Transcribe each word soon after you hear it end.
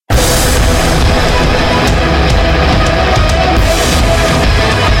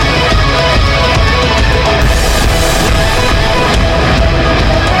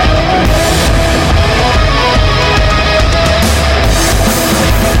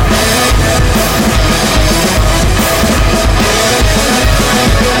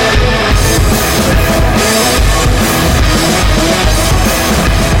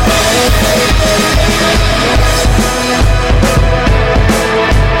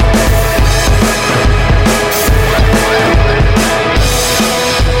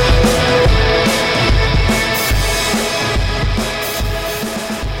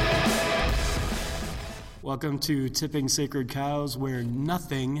welcome to Tipping Sacred Cows, where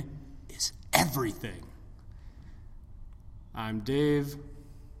nothing is everything. I'm Dave.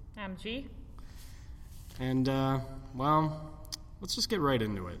 I'm G. And, let's just get right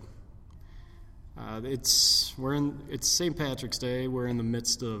into it. It's St. Patrick's Day. We're in the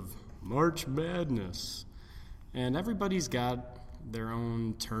midst of March Madness, and everybody's got their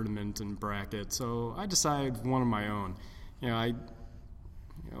own tournament and bracket. So I decided one of my own.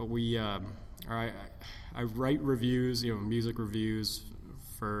 I write reviews, music reviews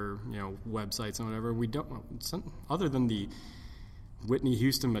for websites and whatever. We don't, other than the Whitney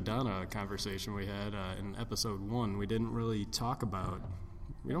Houston Madonna conversation we had in episode 1, we don't really talk about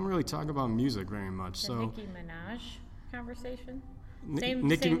music very much. The Nicki Minaj conversation. Same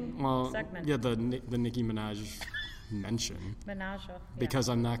segment. Yeah, the Nicki Minaj mention. Minaj, yeah. Because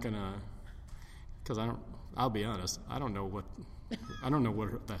I'll be honest, I don't know what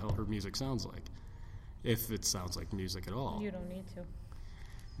the hell her music sounds like, if it sounds like music at all. You don't need to.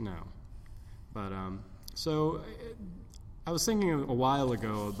 No, but so I was thinking a while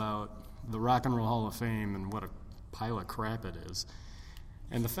ago about the Rock and Roll Hall of Fame and what a pile of crap it is.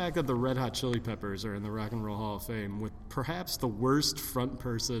 And the fact that the Red Hot Chili Peppers are in the Rock and Roll Hall of Fame with perhaps the worst front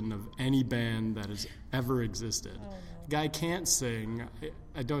person of any band that has ever existed. Oh, no. Guy can't sing.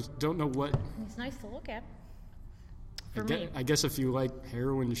 I don't know what. He's nice to look at. I guess if you like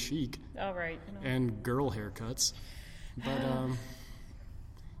heroin chic. Oh, right. And girl haircuts. But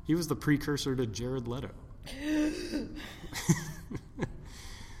he was the precursor to Jared Leto.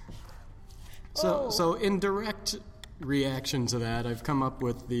 So in direct reaction to that, I've come up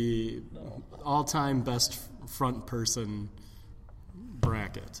with the all-time best front person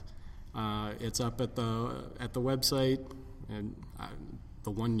bracket. It's up at the website, and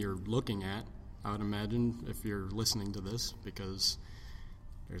the one you're looking at, I would imagine, if you're listening to this, because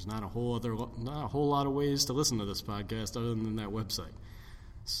there's not a whole lot of ways to listen to this podcast other than that website.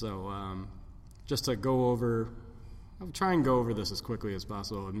 So just to I'll try and go over this as quickly as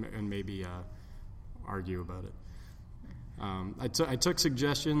possible and maybe argue about it. I took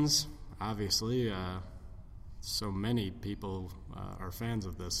suggestions. Obviously, so many people are fans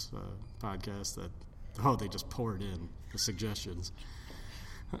of this podcast that they just poured in the suggestions.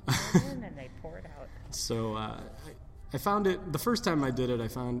 And then they pour it out. So I found it the first time I did it. I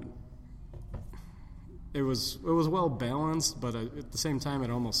found it was well balanced, but at the same time, it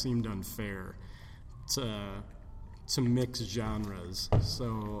almost seemed unfair to mix genres.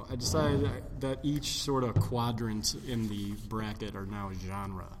 So I decided that each sort of quadrant in the bracket are now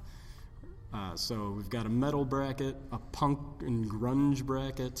genre. So we've got a metal bracket, a punk and grunge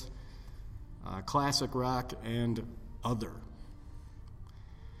bracket, classic rock, and other.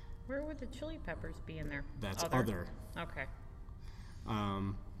 Where would the Chili Peppers be in there? That's other. Okay.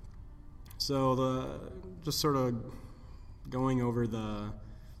 So just sort of going over I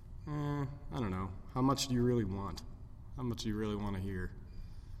don't know. How much do you really want? How much do you really want to hear?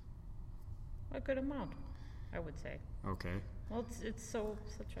 A good amount, I would say. Okay. Well, it's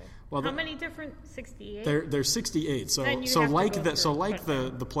such a. Well, how many different 68? There's 68. So like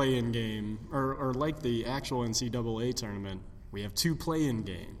the play-in game or like the actual NCAA tournament, we have 2 play-in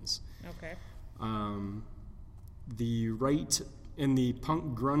games. Okay. The right in the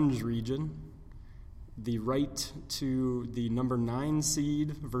punk grunge region, the right to the number 9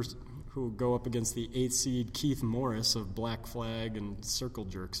 seed who will go up against the 8th seed Keith Morris of Black Flag and Circle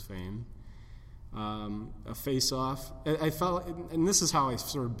Jerks fame. A face-off. I felt, and this is how I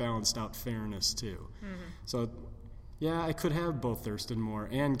sort of balanced out fairness too. Mm-hmm. So, yeah, I could have both Thurston Moore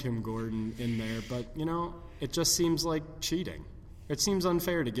and Kim Gordon in there, but it just seems like cheating. It seems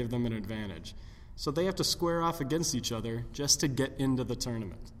unfair to give them an advantage. So they have to square off against each other just to get into the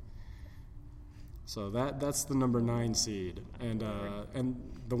tournament. So that's the number 9 seed, and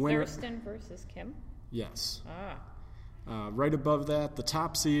the winner. Thurston versus Kim. Yes. Right above that, the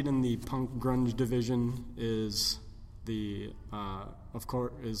top seed in the punk grunge division is of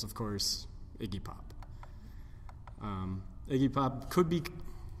course Iggy Pop. Iggy Pop could be.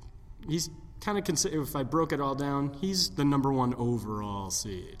 He's kind of if I broke it all down, he's the number 1 overall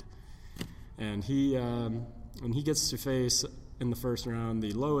seed, and he gets to face in the first round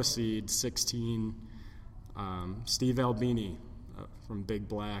the lowest seed, 16, Steve Albini from Big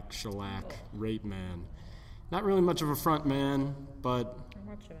Black, Shellac, Rape Man. Not really much of a front man, but not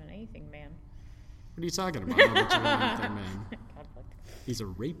much of an anything man. What are you talking about? Not much of an anything man. He's a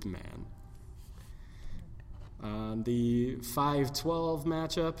rape man. The 5-12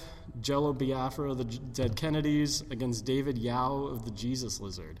 matchup, Jello Biafra of the Dead Kennedys against David Yao of the Jesus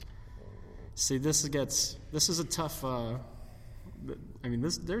Lizard. See, this is a tough.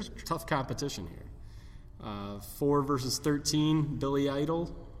 There's tough competition here. 4 versus 13, Billy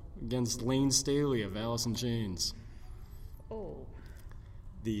Idol against Lane Staley of Alice in Chains. Oh.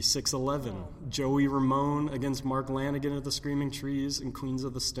 The 6'11", Joey Ramone against Mark Lanigan of the Screaming Trees and Queens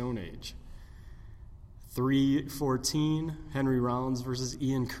of the Stone Age. 3-14, Henry Rollins versus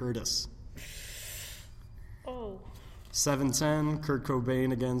Ian Curtis. Oh. 7-10, Kurt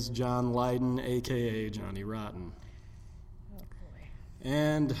Cobain against John Lydon, a.k.a. Johnny Rotten. Oh, boy.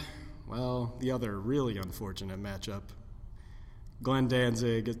 And, well, the other really unfortunate matchup, Glenn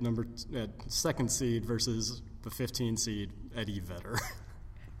Danzig at second seed versus the 15 seed Eddie Vedder.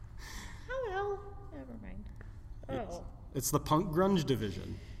 Oh, well, never mind. Oh. It's the punk grunge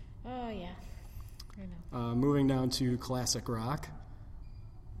division. Oh, yeah. I know. Moving down to classic rock,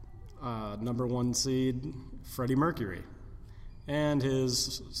 number 1 seed Freddie Mercury, and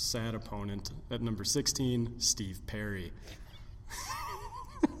his sad opponent at number 16, Steve Perry.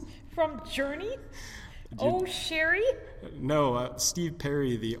 From Journey? Oh, Sherry? No, Steve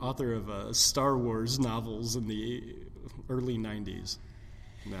Perry, the author of Star Wars novels in the early 90s.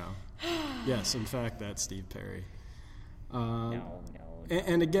 No. Yes, in fact, that's Steve Perry. No.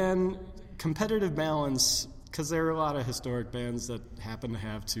 And again, competitive balance, because there are a lot of historic bands that happen to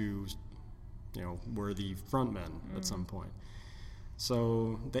have two, worthy frontmen at some point.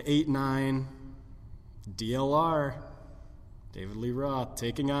 So the 8-9, DLR, David Lee Roth,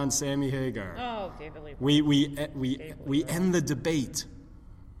 taking on Sammy Hagar. Oh, David Lee Roth. We end the debate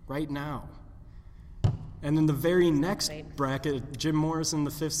right now. And in the very next bracket, Jim Morrison,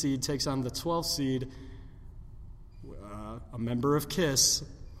 the 5th seed, takes on the 12th seed, a member of KISS,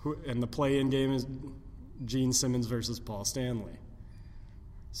 and the play-in game is Gene Simmons versus Paul Stanley.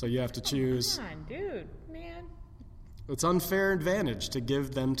 So you have to choose. Come on, dude, man. It's unfair advantage to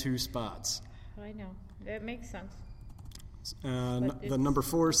give them 2 spots. I know. That makes sense. The number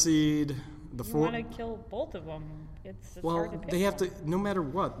 4 seed, you want to kill both of them. It's hard to pick they have one. to. No matter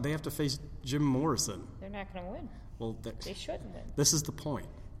what, they have to face Jim Morrison. They're not going to win. Well, they shouldn't win. This is the point.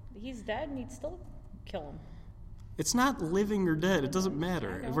 He's dead, and he'd still kill him. It's not living or dead. It doesn't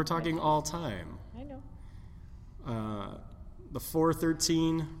matter. If we're talking all time. I know. The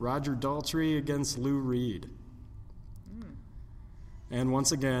 4-13, Roger Daltrey against Lou Reed. And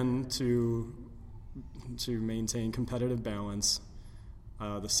once again, to maintain competitive balance,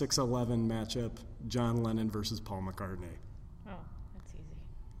 the 6-11 matchup, John Lennon versus Paul McCartney. Oh, that's easy.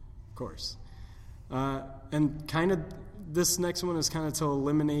 Of course. And kind of, this next one is kind of to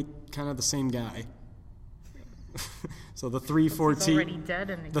eliminate kind of the same guy. So the 3-14. He's already dead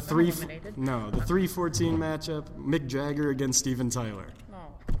and eliminated. No, the 3-14 matchup, Mick Jagger against Steven Tyler. Oh.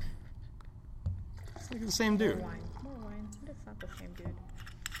 It's like the same dude. More wine. That's not the same dude.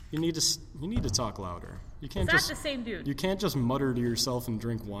 You need to talk louder. You can't It's not the same dude. You can't just mutter to yourself and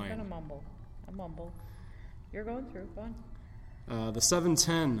drink wine. I'm gonna mumble. I mumble. You're going through. Go on. The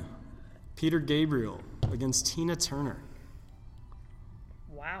 7-10, Peter Gabriel against Tina Turner.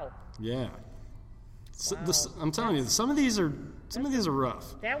 Wow. Yeah. Wow. I'm telling you, some of these are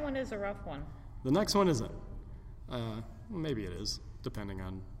rough. That one is a rough one. The next one isn't. Maybe it is, depending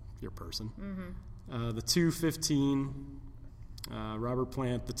on your person. Mm-hmm. The 2-15, Robert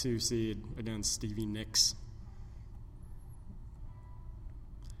Plant, the 2 seed, against Stevie Nicks.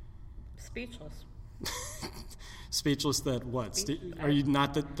 Speechless. Speechless that what? Are you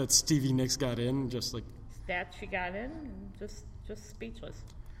not that Stevie Nicks got in? Just like that she got in, just speechless.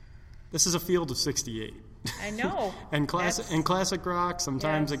 This is a field of 68. I know. And classic rock,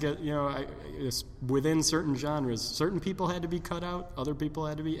 sometimes yes. It's within certain genres. Certain people had to be cut out, other people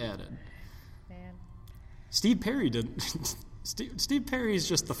had to be added. Man. Steve Perry did. Steve Perry's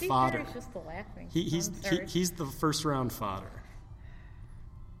just the fodder. Steve Perry's just the laughing. He's the first round fodder.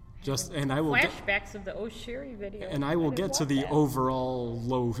 I will flashbacks of the O'Sherry video. And I will get to the overall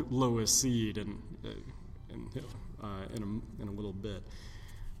lowest seed in a little bit.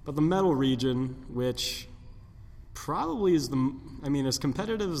 But the metal region, which probably is as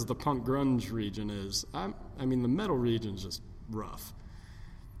competitive as the punk grunge region is, the metal region is just rough.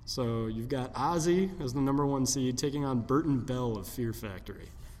 So you've got Ozzy as the number 1 seed taking on Burton Bell of Fear Factory.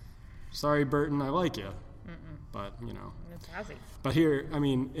 Sorry, Burton, I like you, but it's Ozzy. But here,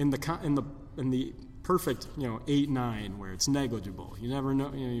 in the perfect 8-9 where it's negligible, you never know.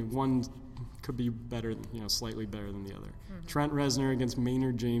 One could be better, slightly better than the other. Mm-hmm. Trent Reznor against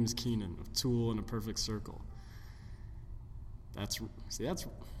Maynard James Keenan of Tool in a Perfect Circle. That's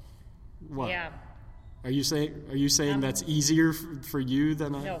what? Yeah. Are you saying that's easier for you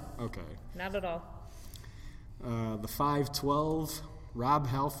than I? No. Okay. Not at all. The 5-12, Rob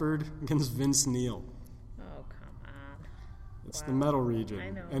Halford against Vince Neil. Oh, come on. It's the metal region. I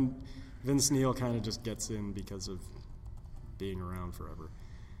know. And Vince Neil kind of just gets in because of being around forever.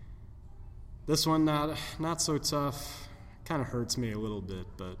 This one, not so tough. Kind of hurts me a little bit,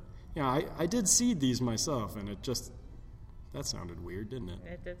 but I did seed these myself, and that sounded weird, didn't it?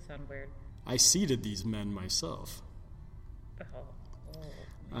 It did sound weird. I seeded these men myself.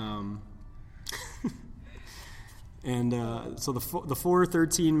 And so the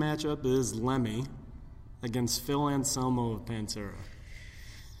 4-13 matchup is Lemmy against Phil Anselmo of Pantera.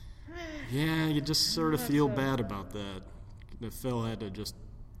 Yeah, you just sort of feel bad about that. That Phil had to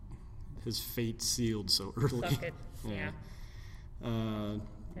his fate sealed so early. Suck it. Yeah.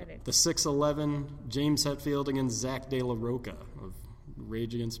 The 6-11 James Hetfield against Zach De La Rocha of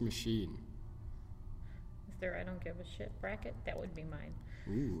Rage Against the Machine. Is there I don't give a shit bracket? That would be mine.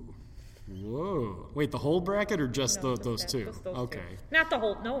 Ooh. Whoa. Wait, the whole bracket or just those two? Just those okay. Two. Not the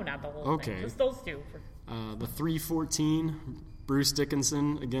whole okay. thing. Just those two. The 3-14 Bruce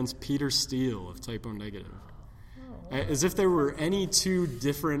Dickinson against Peter Steele of Type O Negative. Oh. As if there were any two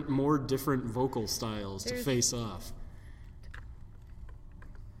more different vocal styles to face off.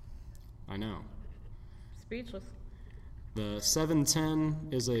 I know. Speechless. The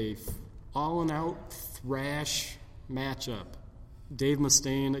 7-10 is a all-and-out thrash matchup. Dave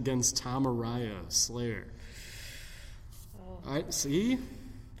Mustaine against Tom Araya of Slayer. See?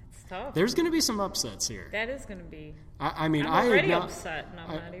 It's tough. There's going to be some upsets here. That is going to be. I'm already upset, and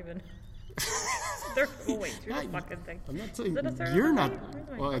I'm not even. You're the fucking thing. I'm not saying you're not.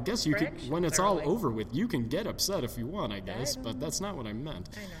 Well, I guess you could. When it's all over with, you can get upset if you want, I guess. But that's not what I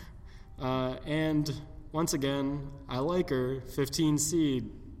meant. I know. And once again, I like her. 15 seed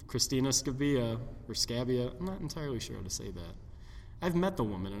Christina Scabia or Scabia. I'm not entirely sure how to say that. I've met the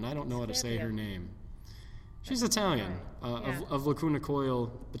woman, and I don't know how to say her name. She's Italian, of Lacuna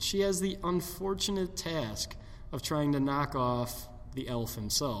Coil, but she has the unfortunate task of trying to knock off the elf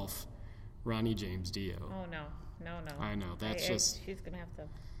himself, Ronnie James Dio. Oh, no. I know, she's going to have to...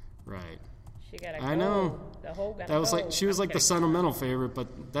 Right. She got to go. I know. The whole got that was go. She was like the sentimental favorite,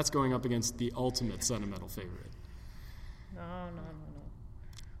 but that's going up against the ultimate sentimental favorite. No.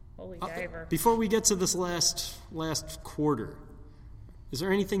 Holy diver. Before we get to this last quarter... Is there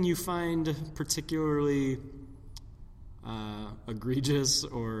anything you find particularly egregious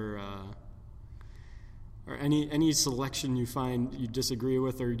or any selection you find you disagree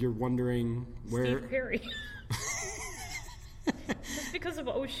with or you're wondering where? Steve Perry. Just because of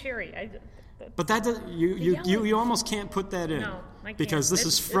Sherry. But that does, you almost can't put that in. No, I can't. Because this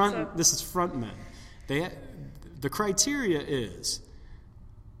is front men. The criteria is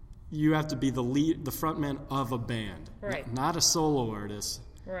you have to be the front man of a band, right? Not a solo artist,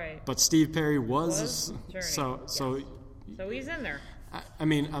 right? But Steve Perry was so he's in there. I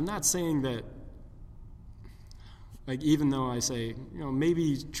mean, I'm not saying that. Like, even though I say,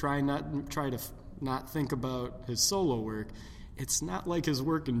 maybe try to not think about his solo work, it's not like his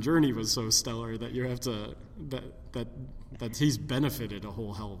work and journey was so stellar that you have to that he's benefited a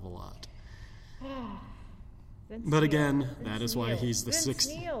whole hell of a lot. But again, that is why he's the sixth.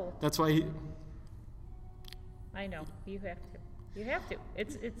 That's why he. I know you have to. You have to.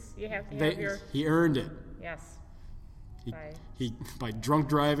 It's you have to have your. He earned it. Yes. He by drunk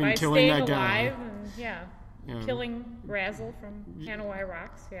driving, by killing that guy. Alive and, killing Razzle from Hanoi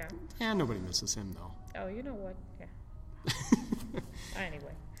Rocks. Yeah. Yeah, nobody misses him though. Oh, you know what? Yeah.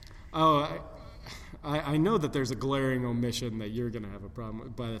 Anyway. Oh, I know that there's a glaring omission that you're going to have a problem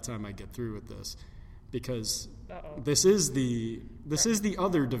with by the time I get through with this. Because this is the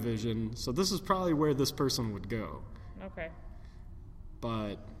other division, so this is probably where this person would go. Okay.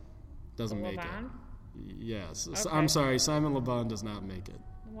 But doesn't make it. Yes. Okay. I'm sorry, Simon Le Bon does not make it.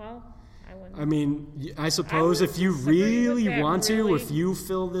 Well, I wouldn't. I mean, I suppose if you really want to, if you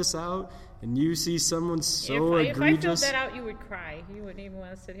fill this out and you see someone so egregious... If I filled that out, you would cry. You wouldn't even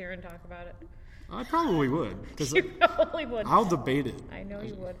want to sit here and talk about it. I probably would. You probably would. I'll debate it. I know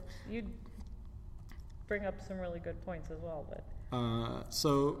you would. You'd bring up some really good points as well, but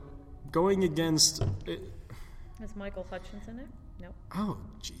so going against is Michael Hutchins in it? No. Oh,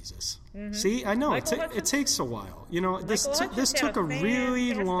 Jesus. Mm-hmm. See, I know it takes a while. This took a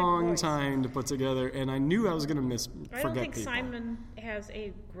really long time to put together, and I knew I was going to forget people. I don't think Simon has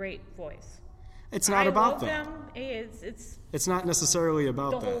a great voice. It's not about that. It's not necessarily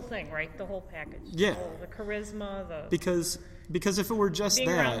about the whole thing, right? The whole package. Yeah. The charisma, Because if it were just being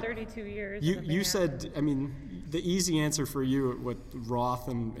that, around 32 years. You said, I mean, the easy answer for you with Roth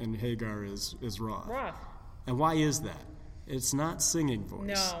and Hagar is Roth. Roth. And why is that? It's not singing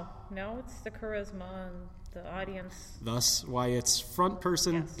voice. No, it's the charisma and the audience. Thus, why it's front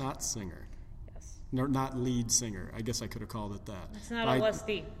person, not singer. Yes. No, not lead singer. I guess I could have called it that. It's not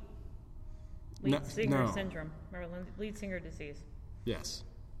LSD. Lead singer no. syndrome, or lead singer disease. Yes.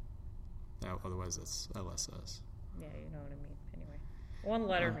 Otherwise, it's LSS. Yeah, you know what I mean. Anyway, one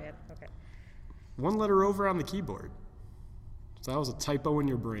letter, man. Okay. One letter over on the keyboard. So that was a typo in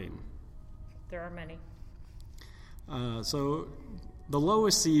your brain. There are many. So the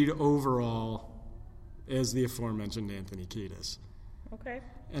lowest seed overall is the aforementioned Anthony Kiedis. Okay.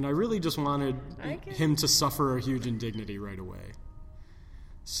 And I really just wanted him to suffer a huge indignity right away.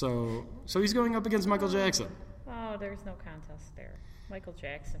 So he's going up against Michael Jackson. Oh, there's no contest there. Michael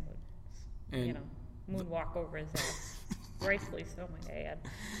Jackson would, And moonwalk over his ass. Rightfully so, my dad.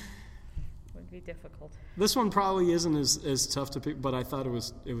 Would be difficult. This one probably isn't as tough to pick, but I thought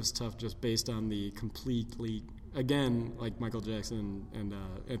it was tough just based on the completely, again, like Michael Jackson and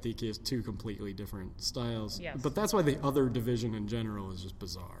Anthony Kiedis, two completely different styles. Yes. But that's why the other division in general is just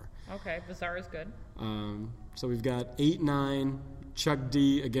bizarre. Okay, bizarre is good. So we've got 8-9, Chuck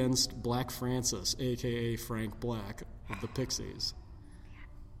D against Black Francis, a.k.a. Frank Black of the Pixies.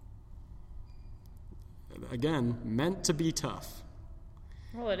 Again, meant to be tough.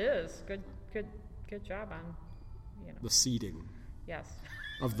 Well, it is. Good job on, The seeding. Yes.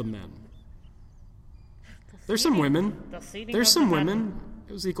 Of the men. There's some women. The seeding. There's of some the women. men.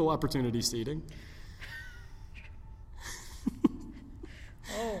 It was equal opportunity seeding.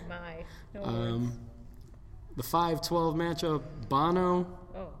 Oh my. No words. The 5-12 matchup, Bono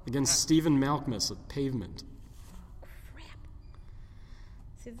against Stephen Malkmus of Pavement. Oh, crap.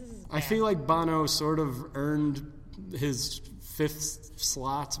 See, this is bad. I feel like Bono sort of earned his fifth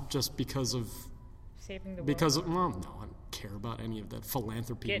slot just because of... Saving the world. Because of, well, no, I don't care about any of that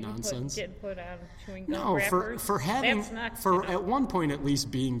philanthropy nonsense. Getting put on chewing gum No, wrappers. for having... That's not, for at one point at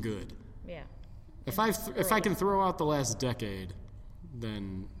least being good. Yeah. If I can throw out the last decade,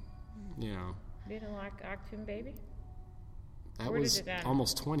 then, You didn't like Octoon Baby? That Where was did it end?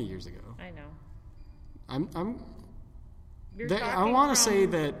 almost 20 years ago. I know. I want to say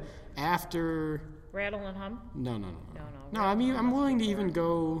that after... Rattle and Hum? No. No, I mean, I'm willing to even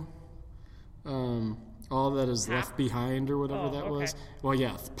go All That Is Pop? Left Behind or whatever that okay. was. Well,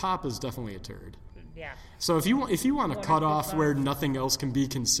 yeah, Pop is definitely a turd. Yeah. So if you want to Wonderful cut off song. where nothing else can be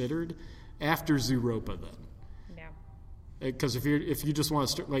considered, after Zooropa then. Yeah. Because if you just want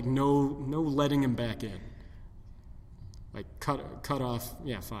to start, like, no letting him back in. Like cut off,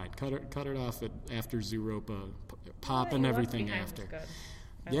 yeah, fine. Cut it off after Zooropa, Pop and everything after.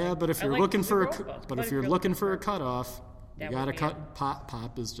 Yeah, but if you're looking for a cutoff, you gotta cut Pop.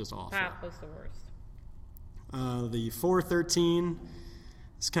 Pop is just awful. Pop was the worst. The 4-13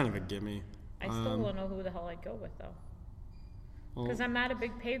 is kind of a gimme. I still don't know who the hell I'd go with though, because I'm not a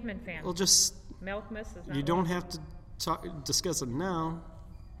big Pavement fan. Well, just Malkmus is not. You don't have to discuss it now.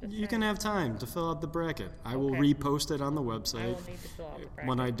 You can have time to fill out the bracket. I will repost it on the website. I will need to fill out the bracket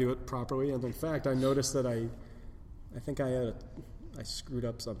when I do it properly. And in fact, I noticed that I think I screwed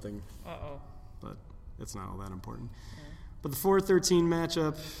up something. But it's not all that important. Yeah. But the 4-13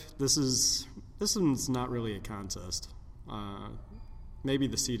 matchup, this one's not really a contest. Maybe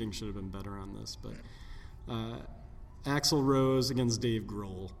the seeding should have been better on this, but Axl Rose against Dave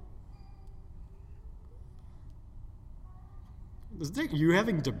Grohl. You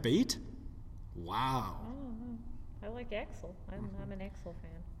having debate? Wow. I don't know. I like Axl. I'm an Axl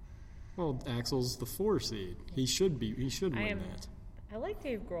fan. Well, Axl's the 4 seed. He should win that. I like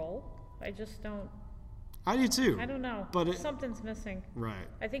Dave Grohl. I just don't. I do too. I don't know. But something's missing. Right.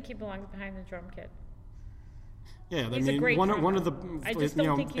 I think he belongs behind the drum kit. Yeah, He's a great drummer. one of the I just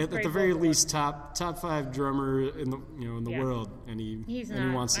don't think he's at very the very vocal. least top 5 drummer in the world, and he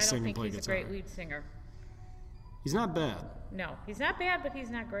wants to sing and play guitar. He's a great lead singer. He's not bad. No, he's not bad, but he's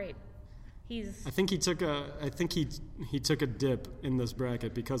not great. I think he took a dip in this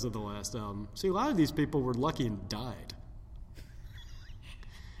bracket because of the last album. See, a lot of these people were lucky and died.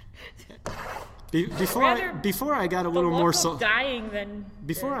 Before I got a little more dying than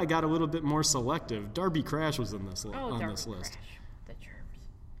before I got a little bit more selective, Darby Crash was in this Darby this list. Crash. The Germs.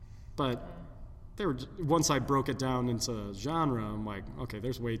 But once I broke it down into genre, I'm like, okay,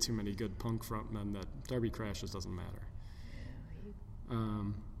 there's way too many good punk frontmen that Darby Crash just doesn't matter.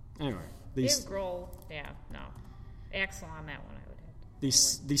 Anyway, Dave Grohl, no. Axl on that one, I would have. The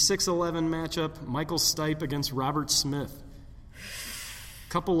 6-11 matchup: Michael Stipe against Robert Smith.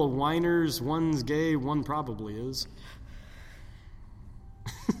 Couple of whiners, one's gay, one probably is.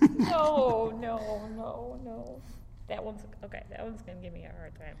 No. That one's okay. That one's gonna give me a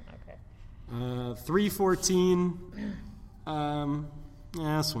hard time. Okay. 3-14.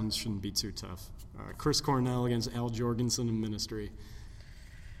 This one shouldn't be too tough. Chris Cornell against Al Jorgensen in Ministry.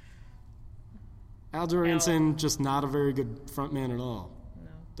 Al Jorgensen, just not a very good frontman at all.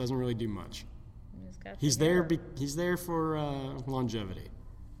 No. Doesn't really do much. got He's the there. hair. He's there for longevity.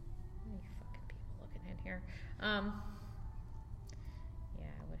 You fucking people looking in here. Yeah,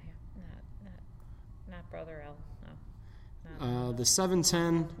 I would have not Brother L. No. The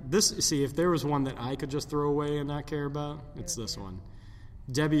 710. See, if there was one that I could just throw away and not care about, it's this one.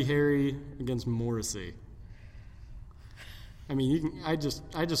 Debbie Harry against Morrissey. I mean, you can. I just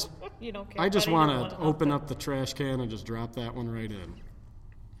You don't care. I just about want either to one. open up the trash can and just drop that one right in.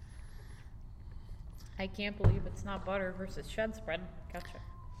 I can't believe it's not butter versus shed spread. Gotcha.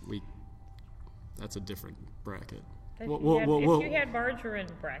 That's a different bracket. If Well, you had margarine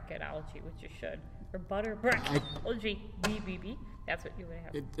bracketology, which you should, or butter bracketology, BBB, that's what you would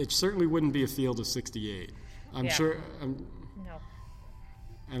have. It certainly wouldn't be a field of 68. I'm sure. No.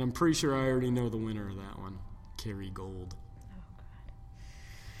 And I'm pretty sure I already know the winner of that one, Kerry Gold.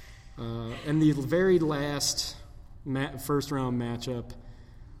 Oh, God. And the very last first round matchup,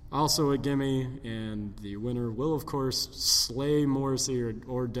 also a gimme, and the winner will, of course, slay Morrissey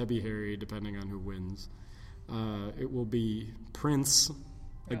or Debbie Harry, depending on who wins. It will be Prince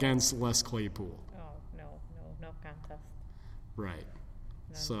against Les Claypool. Oh, no contest. Right.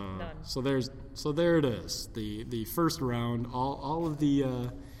 None. So there it is. The first round. All of the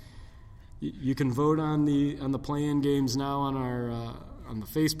you can vote on the play-in games now on our on the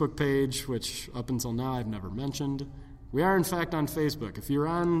Facebook page, which up until now I've never mentioned. We are in fact on Facebook. If you're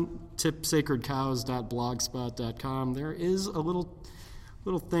on tipsacredcows.blogspot.com, there is a little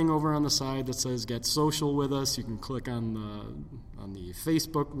thing over on the side that says "Get social with us." You can click on the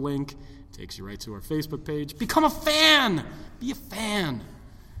Facebook link. It takes you right to our Facebook page. Become a fan. Be a fan.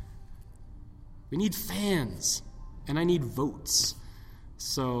 We need fans, and I need votes.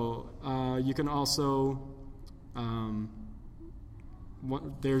 So you can also,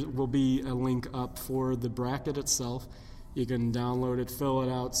 there will be a link up for the bracket itself. You can download it, fill it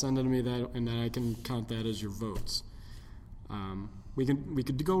out, send it to me, and then I can count that as your votes. We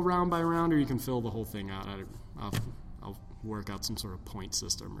could go round by round, or you can fill the whole thing out. I'll work out some sort of point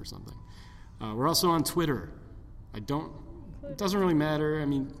system or something. We're also on Twitter. It doesn't really matter. I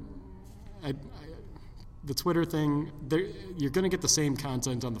mean, the Twitter thing, you're going to get the same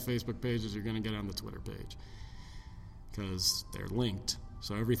content on the Facebook page as you're going to get on the Twitter page because they're linked.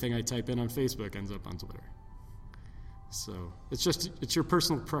 So everything I type in on Facebook ends up on Twitter. So it's your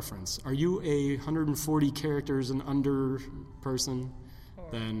personal preference. Are you a 140 characters and under person?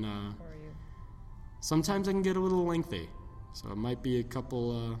 Then sometimes it can get a little lengthy. So it might be a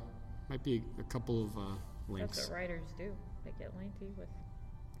couple of links. That's what writers do. They get lengthy with.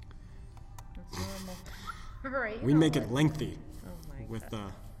 That's normal. Right, we make it lengthy. Oh my with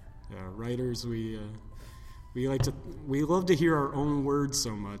God. Writers, we love to hear our own words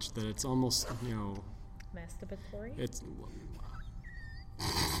so much that it's almost Masturbatory. It's.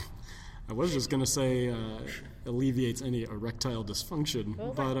 I was just gonna say alleviates any erectile dysfunction,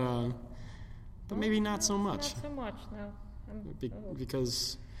 but maybe not so much. Not so much, no.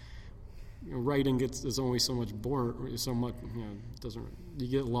 Because writing is only so much you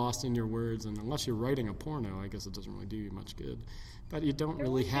get lost in your words, and unless you're writing a porno, I guess it doesn't really do you much good. But you don't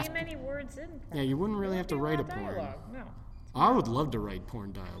really have to. Many words in. Porn. Yeah, you wouldn't really have to write a porn. Dialogue. No. I would love to write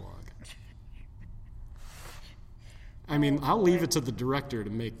porn dialogue. I mean, I'll leave it to the director to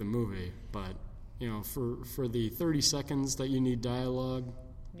make the movie, but for the 30 seconds that you need dialogue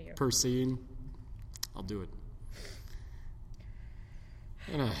per scene, I'll do it.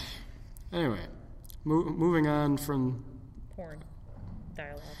 Anyway, moving on from porn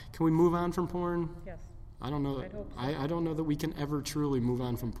dialogue. Can we move on from porn? Yes. I don't know. I'd hope so. I don't know that we can ever truly move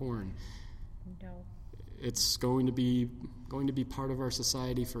on from porn. No. It's going to be part of our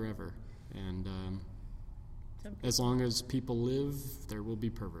society forever, and as long as people live, there will be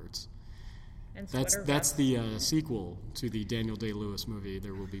perverts. And that's the sequel to the Daniel Day-Lewis movie.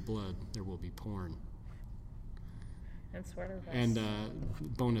 There will be blood. There will be porn. And sweater vests. And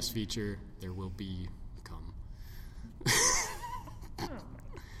bonus feature: there will be cum. Oh,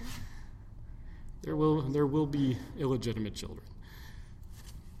 There will be illegitimate children.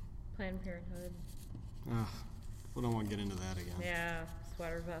 Planned Parenthood. We don't want to get into that again. Yeah,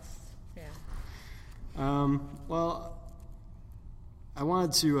 sweater vests. Yeah. Well, I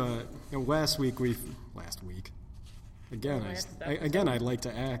wanted to. Last week. Again, I'd like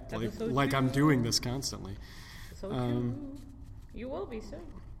to act like I'm doing this constantly. So you will be soon.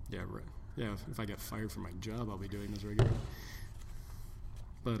 Yeah, right. Yeah, if I get fired from my job, I'll be doing this regularly.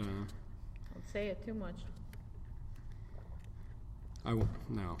 But Don't say it too much. I won't.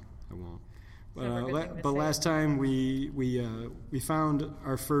 No, I won't. But last time we found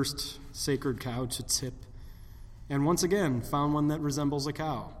our first sacred cow to tip, and once again found one that resembles a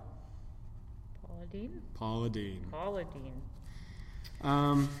cow. Paula Deen? Paula Deen. Paula Deen.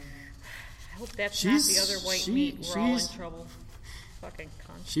 Um, I hope that's not the other white meat. We're all in trouble. Fucking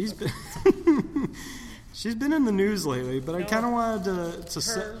cunt. She's been in the news lately, but I kind of wanted to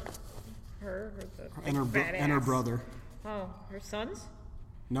her and her brother. Oh, her sons?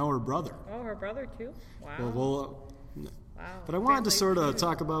 No, her brother. Oh, her brother too. Wow. Well, wow. But I wanted to sort of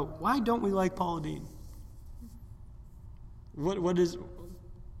talk about why don't we like Paula Deen? What is?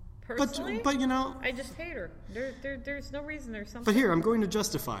 Personally, but you know, I just hate her. There's no reason. There's something. But here, I'm going to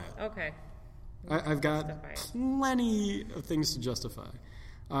justify it. Okay. I've got plenty of things to justify.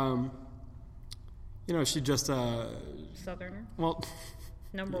 You know, she just Southerner. Well,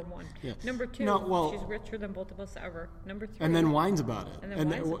 number one. Yeah. Number two. No, well, she's richer than both of us ever. Number three. And then whines about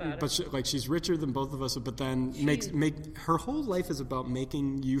it. But she's richer than both of us. But then make her whole life is about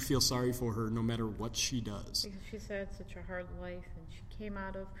making you feel sorry for her, no matter what she does. Because she's had such a hard life, and she came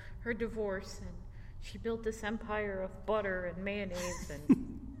out of her divorce, and she built this empire of butter and mayonnaise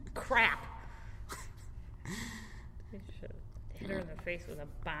and crap. They should hit her in the face with a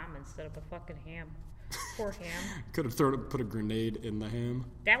bomb instead of a fucking ham. Poor ham. Could have put a grenade in the ham.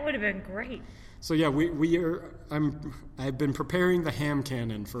 That would have been great. So yeah, I've been preparing the ham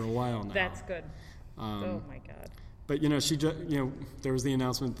cannon for a while now. That's good. Oh my god. But you know, there was the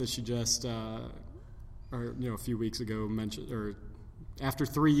announcement that she just, a few weeks ago mentioned, or after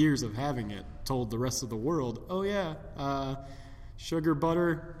 3 years of having it, told the rest of the world, oh yeah, sugar,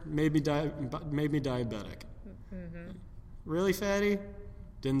 butter, made me diabetic. Mm-hmm. Really, fatty?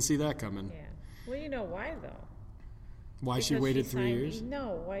 Didn't see that coming. Yeah. Well, you know why, though? Why she waited 3 years?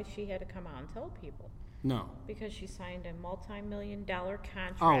 No, why she had to come out and tell people. No. Because she signed a multi-million-dollar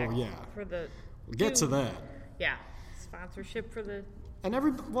contract. Oh, yeah. For the... We'll get to that. Yeah. Sponsorship for the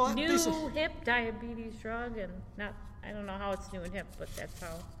new hip diabetes drug, and I don't know how it's new and hip, but that's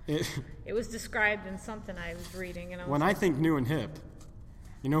how it was described in something I was reading. And I think new and hip,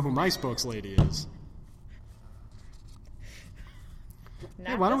 you know who my spokeslady is?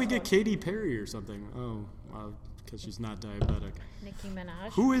 Hey, why don't we get Katy Perry or something? Oh, because she's not diabetic. Nicki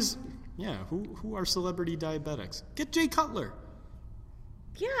Minaj. Who are celebrity diabetics? Get Jay Cutler.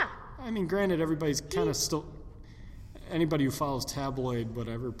 Yeah. I mean, granted, everybody's kind of still... Anybody who follows tabloid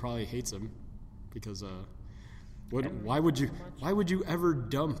whatever probably hates him because why would you ever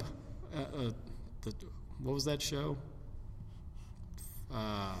dump what was that show?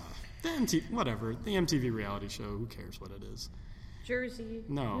 The MTV reality show. Who cares what it is? Jersey.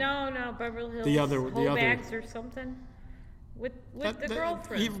 No, Beverly Hills. The other or something. With the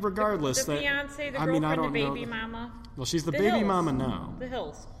girlfriend. Regardless, the fiance, the girlfriend, the baby mama. Well, she's the baby mama now. The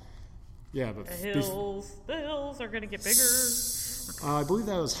Hills. Yeah, but the hills are going to get bigger. I believe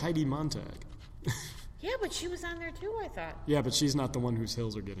that was Heidi Montag. Yeah, but she was on there too, I thought. Yeah, but she's not the one whose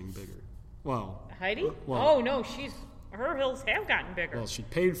hills are getting bigger. Well, Heidi? Oh no, her hills have gotten bigger. Well, she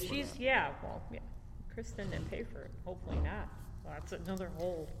paid for it. Yeah. Kristen didn't pay for it. Hopefully not. Well, that's another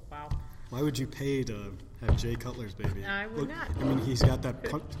whole. Wow. Why would you pay to have Jay Cutler's baby? I would not. I mean, he's got that.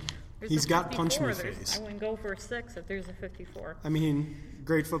 He's got punch me face. I wouldn't go for a 6 if there's a 54. I mean,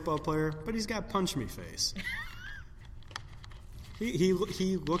 great football player, but he's got punch me face. he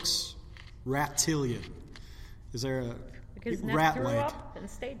looks reptilian. Is there a because rat grew leg? Up and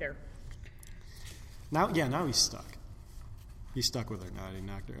stayed there. Now he's stuck. He's stuck with her now. He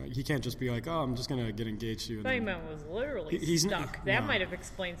knocked her. He can't just be like, "Oh, I'm just gonna get engaged to you." Simon was literally stuck. That might have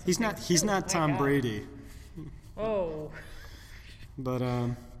explained something. He's not Tom Brady. Oh. But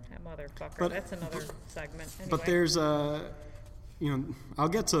that motherfucker. That's another segment. Anyway. But there's I'll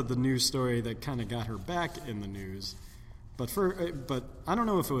get to the news story that kind of got her back in the news. But I don't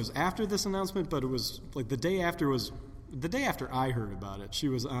know if it was after this announcement, but it was like the day after I heard about it. She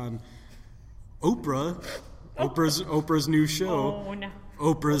was on Oprah's new show. Oh, no.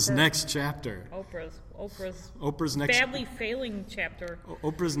 Oprah's next chapter. Oprah's next badly failing chapter.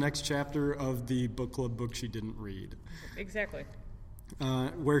 Oprah's next chapter of the book club book she didn't read. Exactly.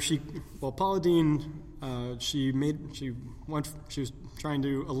 Paula Deen, she was trying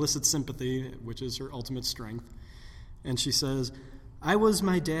to elicit sympathy, which is her ultimate strength, and she says, "I was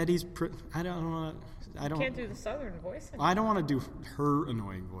my daddy's." I don't. You can't do the southern voice anymore. I don't want to do her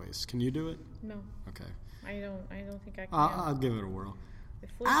annoying voice. Can you do it? No. Okay. I don't think I can. I'll give it a whirl.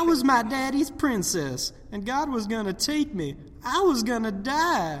 I was my daddy's princess, and God was gonna take me. I was gonna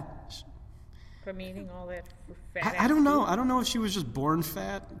die. From eating all that fat. I don't know. I don't know if she was just born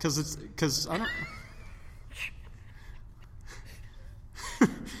fat because I don't.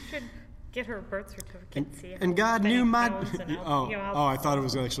 Should get her birth certificate. And God knew my. I thought it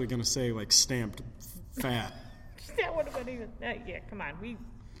was actually going to say like stamped fat. That would have been even. Yeah, come on.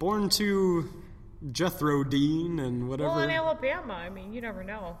 Born to Jethro Dean and whatever. Well, in Alabama, I mean, you never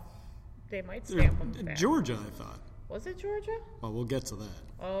know. They might stamp them fat. Georgia, I thought. Was it Georgia? Well, we'll get to that.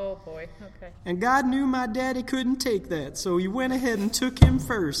 Oh, boy. Okay. And God knew my daddy couldn't take that, so he went ahead and took him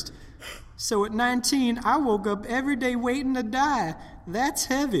first. So at 19, I woke up every day waiting to die. That's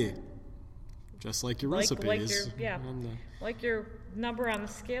heavy. Just like your recipes. Like your number on the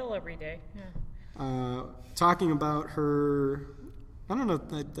scale every day. Yeah. Talking about her, I don't know,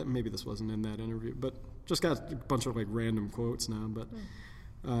 that maybe this wasn't in that interview, but just got a bunch of like random quotes now. But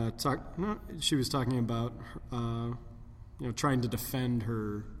she was talking about trying to defend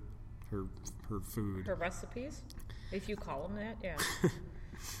her food, her recipes, if you call them that. Yeah.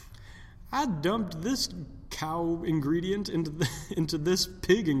 I dumped this cow ingredient into this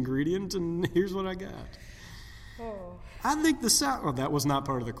pig ingredient, and here's what I got. Oh. I think the South... Oh, that was not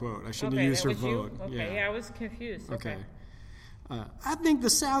part of the quote. I shouldn't have used her vote. You? Okay, yeah, I was confused. Okay. I think the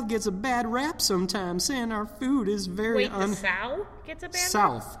South gets a bad rap sometimes, saying our food is very... Wait, the South gets a bad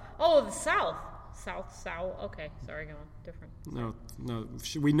South. rap? Oh, the South. South. Okay, sorry, go on. Different. No.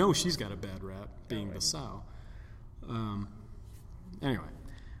 We know she's got a bad rap, being the South. Anyway.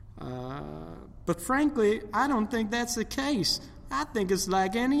 But frankly, I don't think that's the case. I think it's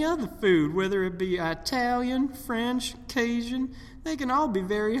like any other food, whether it be Italian, French, Cajun. They can all be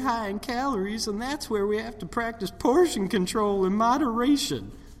very high in calories, and that's where we have to practice portion control and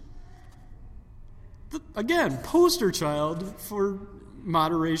moderation. Again, poster child for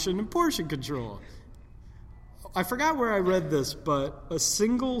moderation and portion control. I forgot where I read this, but a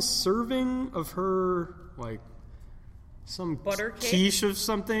single serving of her, like, some butter cake? quiche of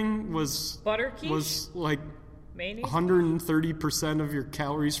something was like mayonnaise? 130% of your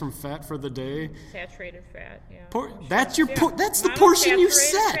calories from fat for the day. Saturated fat, yeah. That's that's the portion you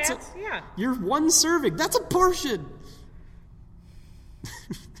set. Fats, yeah. Your one serving. That's a portion.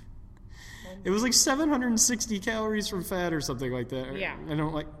 It was like 760 calories from fat or something like that. Yeah. I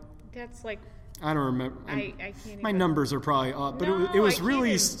don't like. That's like. I don't remember. I can't even. My numbers are probably off, but it was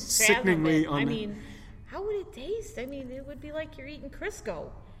really sickeningly. I mean, how would it taste? I mean, it would be like you're eating Crisco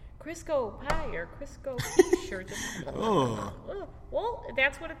pie or Crisco quiche or just. Oh. Well,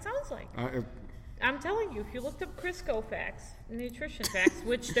 that's what it sounds like. I'm telling you, if you looked up Crisco facts, nutrition facts,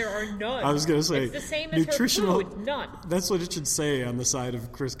 which there are none. I was going to say, it's the same as nutritional her food, none. That's what it should say on the side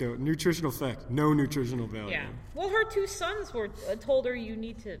of Crisco. Nutritional fact, no nutritional value. Yeah. Well, her two sons were told her you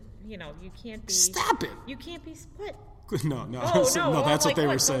need to, you can't be. Stop it. You can't be split. No. Oh, no. That's like what they were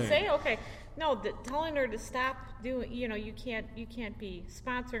Don't saying. say? Okay. No, telling her to stop doing. You can't be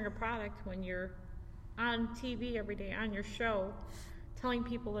sponsoring a product when you're on TV every day on your show. Telling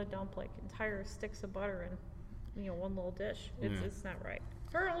people to dump like entire sticks of butter in, one little dish. It's not right.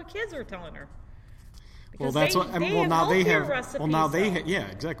 Her own kids are telling her. Well, that's what. Now they have. Well, now they. Yeah,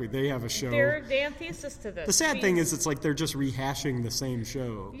 exactly. They have a show. They're the antithesis to this. The sad thing is, it's like they're just rehashing the same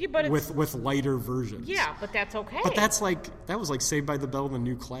show, with lighter versions. Yeah, but that's okay. But that was like Saved by the Bell, the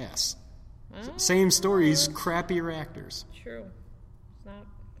new class. Same stories, crappier actors. True. It's not.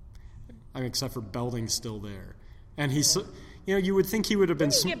 I mean, except for Belding's still there, and he's. You would think he would have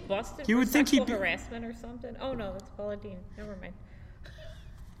been. Didn't he get busted for sexual harassment or something? Oh no, that's Paula Deen. Never mind.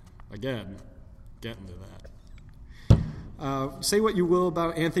 Again, getting to that. Say what you will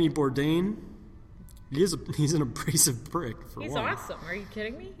about Anthony Bourdain, he's an abrasive prick. He's awesome. Are you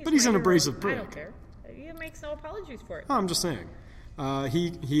kidding me? He's an abrasive prick. I don't care. He makes no apologies for it. Oh, I'm just saying.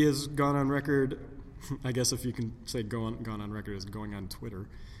 He has gone on record. I guess if you can say gone on record as going on Twitter.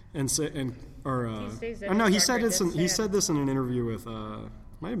 He said this in an interview with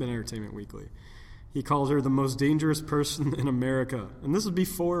might have been Entertainment Weekly. He called her the most dangerous person in America, and this was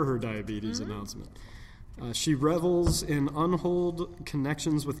before her diabetes announcement. She revels in unhold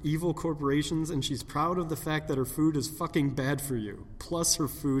connections with evil corporations, and she's proud of the fact that her food is fucking bad for you. Plus, her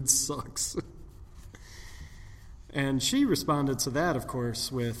food sucks. And she responded to that, of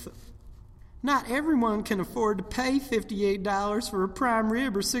course, with, "Not everyone can afford to pay $58 for a prime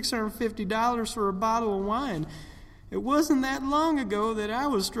rib or $650 for a bottle of wine. It wasn't that long ago that I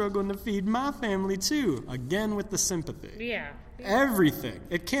was struggling to feed my family, too." Again with the sympathy. Yeah. Everything.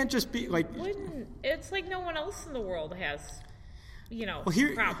 It can't just be like... It's like no one else in the world has,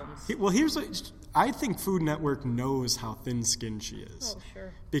 problems. Here's what... I think Food Network knows how thin-skinned she is. Oh,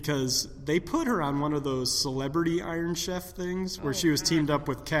 sure. Because they put her on one of those celebrity Iron Chef things where she was teamed up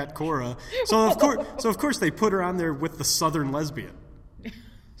with Kat Cora. So of course they put her on there with the Southern lesbian.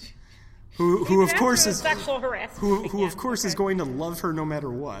 Who of course is sexual harassment. Who of course is going to love her no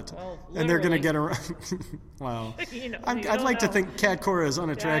matter what. Well, and they're going to get her. Well, I'd like to think Kat Cora, as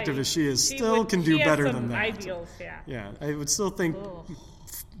unattractive as she is, still can do better than that. Ideals, yeah. Yeah, I would still think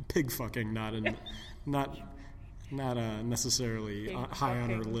pig fucking, not necessarily Big high on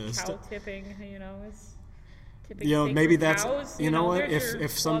her fucking list. Cow tipping, is tipping You know, sacred maybe that's cows, you know what there's your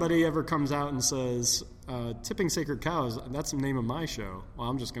if somebody ever comes out and says tipping sacred cows, that's the name of my show. Well,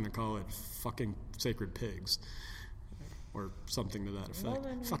 I'm just going to call it fucking sacred pigs. Or something to that effect. Well,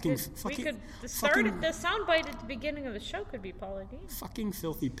 then the soundbite at the beginning of the show could be Paula Deen. Fucking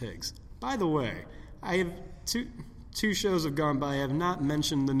filthy pigs. By the way, I have two shows have gone by. I have not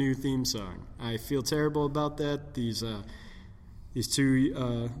mentioned the new theme song. I feel terrible about that. These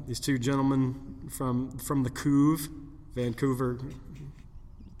two gentlemen from the Couve, Vancouver.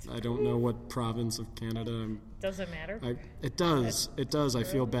 I don't know what province of Canada. Doesn't matter. It does. I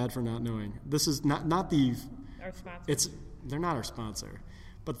feel bad for not knowing. This is not the. Our sponsor. They're not our sponsor,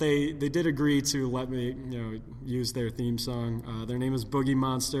 but they did agree to let me use their theme song. Their name is Boogie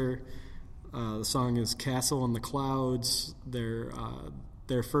Monster. The song is Castle in the Clouds. Their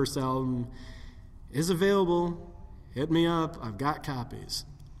first album is available. Hit me up. I've got copies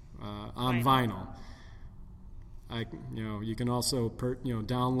on vinyl. You can also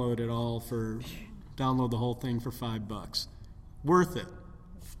download it all download the whole thing for $5. Worth it.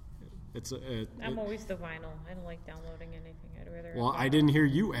 I'm always the vinyl. I don't like downloading anything. I'd rather. Well, I didn't hear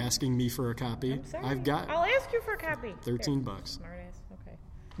you asking me for a copy. I'm sorry. I'll ask you for a copy. $13. Smart ass. Okay.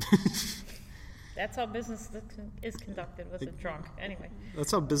 That's how business is conducted with a drunk. Anyway.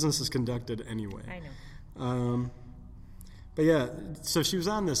 That's how business is conducted anyway. I know. But yeah, so she was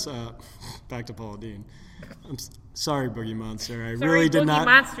on this. Back to Paula Deen. I'm sorry, Boogie Monster. I really did not.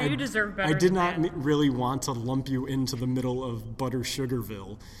 Monster, you deserve better. I did than not that. really want to lump you into the middle of Butter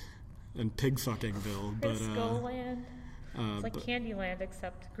Sugarville and Pig Fuckingville, but Crisco-land. It's like Candyland,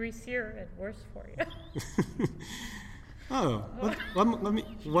 except greasier and worse for you. Let me.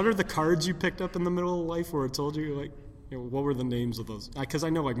 What are the cards you picked up in the middle of life where it told you what were the names of those? Because I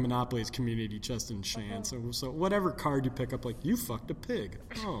know Monopoly is Community Chest and Chance, so whatever card you pick up, you fucked a pig.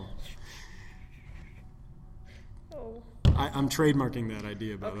 Oh. Oh. I'm trademarking that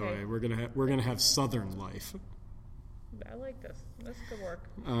idea, by the way. We're gonna have Southern Life. I like this. This could work.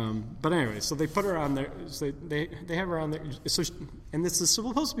 But anyway, so they put her on there. So they have her on there. So and this is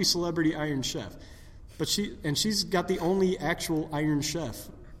supposed to be Celebrity Iron Chef, but she's got the only actual Iron Chef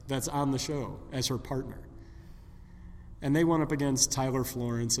that's on the show as her partner. And they went up against Tyler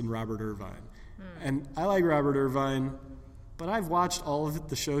Florence and Robert Irvine. And I like Robert Irvine, but I've watched all of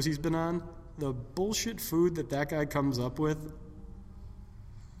the shows he's been on. The bullshit food that guy comes up with,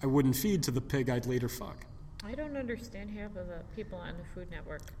 I wouldn't feed to the pig I'd later fuck. I don't understand half of the people on the Food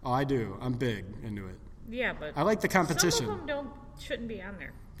Network. Oh, I do. I'm big into it. Yeah, but I like the competition. Some of them shouldn't be on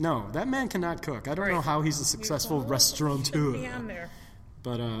there. No, that man cannot cook. I don't know how he's a successful restaurateur. Shouldn't be on there.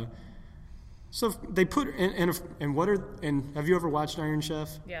 But so they put and have you ever watched Iron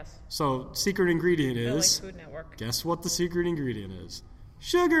Chef? Yes. So secret ingredient I is like Food Network. Guess what the secret ingredient is?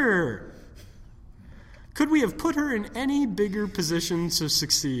 Sugar. Could we have put her in any bigger position to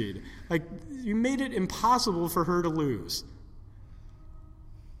succeed? You made it impossible for her to lose.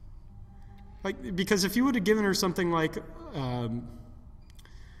 Because if you would have given her something like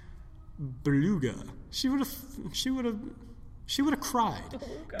beluga, she would have cried.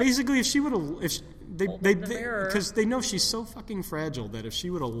 Beluga. Basically, if she would have, because they know she's so fucking fragile that if she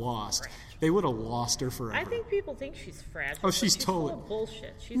would have lost, they would have lost her forever. I think people think she's fragile. Oh, she's full totally of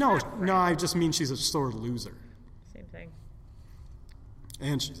bullshit. She's no. not I just mean she's a sore loser. Same thing.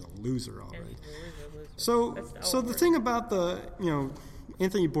 And she's a loser, all right. Loser. So the thing about the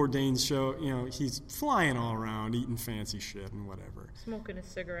Anthony Bourdain's show, he's flying all around, eating fancy shit and whatever, smoking his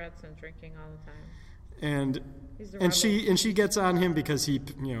cigarettes and drinking all the time. And she gets on him because he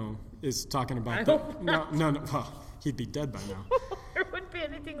is talking about no. Well, he'd be dead by now. There wouldn't be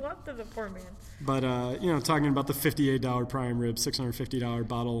anything left of the poor man. But talking about the $58 prime rib, $650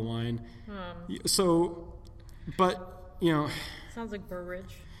 bottle of wine. So, but sounds like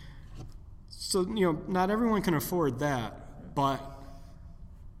Burridge. So not everyone can afford that, but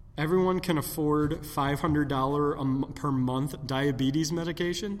everyone can afford $500 per month diabetes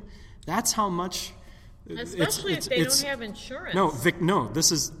medication. That's how much. Especially if they don't have insurance. No,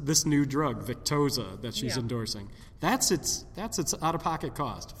 this is this new drug, Victoza, that she's endorsing. That's its out-of-pocket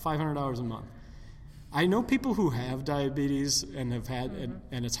cost, $500 a month. I know people who have diabetes and have had,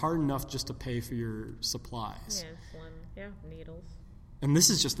 and it's hard enough just to pay for your supplies. Yeah, insulin, needles. And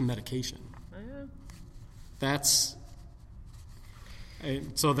this is just the medication. Yeah.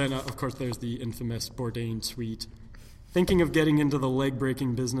 So then, of course, there's the infamous Bourdain tweet. Thinking of getting into the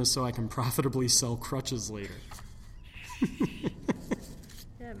leg-breaking business so I can profitably sell crutches later.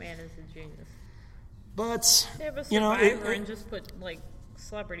 That man is a genius. But, They have a Survivor and just put,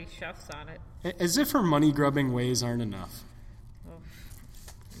 celebrity chefs on it. As if her money-grubbing ways aren't enough. Oh,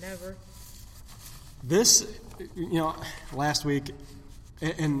 never. This, last week,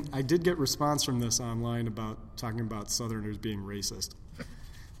 and I did get response from this online about talking about Southerners being racist.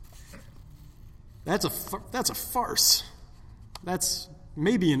 That's a farce. That's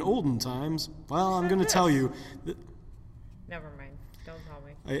maybe in olden times. Well, I'm going to tell you. Never mind. Don't tell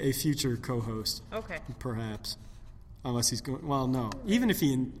me. A future co-host. Okay. Perhaps. Unless he's going... Well, no. Even if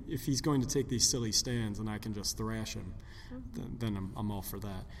he's going to take these silly stands and I can just thrash him, then I'm all for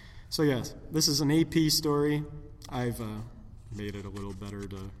that. So, yes, this is an AP story. I've made it a little better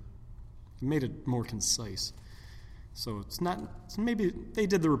made it more concise. So it's not... Maybe they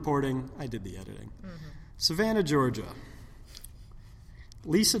did the reporting, I did the editing. Mm-hmm. Savannah, Georgia.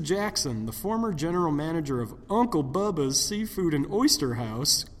 Lisa Jackson, the former general manager of Uncle Bubba's Seafood and Oyster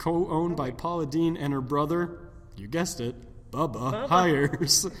House, co-owned by Paula Deen and her brother, you guessed it, Bubba.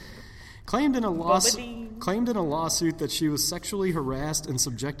 Hires, claimed in a lawsuit that she was sexually harassed and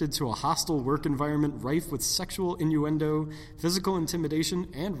subjected to a hostile work environment rife with sexual innuendo, physical intimidation,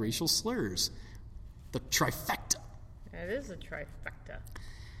 and racial slurs. The trifecta. It is a trifecta.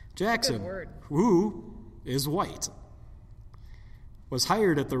 Jackson, good word. Who is white, was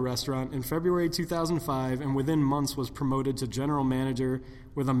hired at the restaurant in February 2005 and within months was promoted to general manager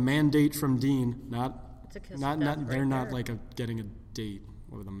with a mandate from Dean. They're not like getting a date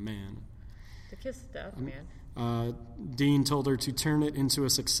with a man. The kiss of death, man. Dean told her to turn it into a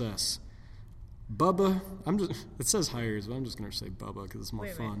success. Bubba, it says hires, but I'm just going to say Bubba because it's more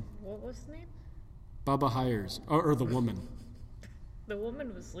fun. What was the name? Bubba hires, or the woman. The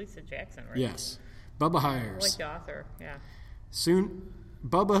woman was Lisa Jackson, right? Yes. Bubba hires. Like the author, yeah.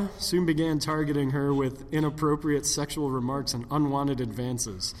 Bubba soon began targeting her with inappropriate sexual remarks and unwanted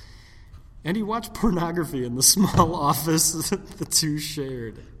advances. And he watched pornography in the small office the two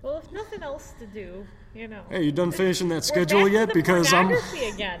shared. Well, if nothing else to do, Hey, you done finishing that schedule yet? Because I'm pornography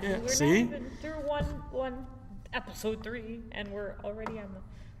again. Yeah, we're see? not even through one episode 3, and we're already on the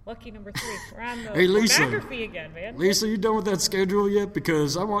lucky number 3. We're on the pornography again, man. Lisa, you done with that schedule yet?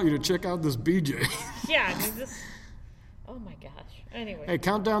 Because I want you to check out this BJ. Yeah, oh my gosh. Anyway. Hey,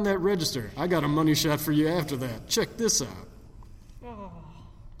 count down that register. I got a money shot for you after that. Check this out. Oh.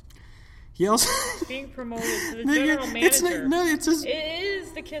 He also being promoted to the general manager. It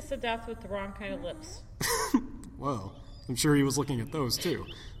is the kiss of death with the wrong kind of lips. Well, I'm sure he was looking at those too.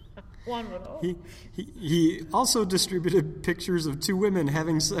 One would hope. He also distributed pictures of 2 women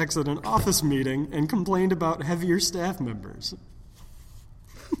having sex at an office meeting and complained about heavier staff members.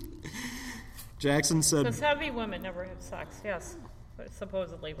 Jackson said... Because heavy women never have sex, yes. But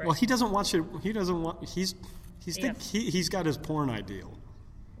supposedly, right? Well, he doesn't watch it... He doesn't want... He's got his porn ideal.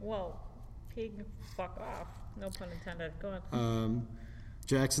 Well, pig fuck off. No pun intended. Go on.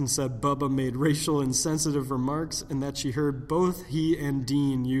 Jackson said Bubba made racial insensitive remarks and that she heard both he and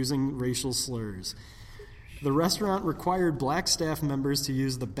Dean using racial slurs. The restaurant required black staff members to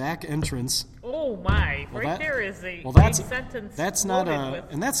use the back entrance. Oh my! There is a sentence. That's not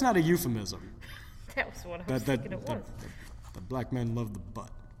and that's not a euphemism. That was what I was thinking it was. The black men love the butt.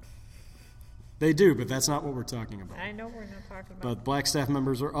 They do, but that's not what we're talking about. I know we're not talking about. But black staff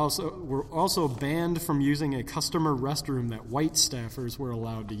members were also banned from using a customer restroom that white staffers were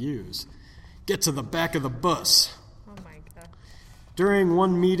allowed to use. Get to the back of the bus. Oh my God. During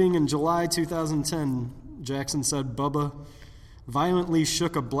one meeting in July 2010, Jackson said Bubba violently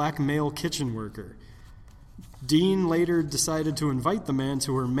shook a black male kitchen worker. Dean later decided to invite the man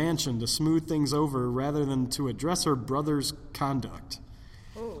to her mansion to smooth things over rather than to address her brother's conduct.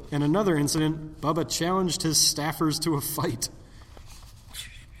 Ooh. In another incident, Bubba challenged his staffers to a fight.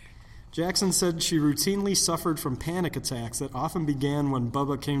 Jackson said she routinely suffered from panic attacks that often began when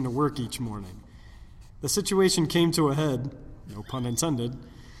Bubba came to work each morning. The situation came to a head, no pun intended,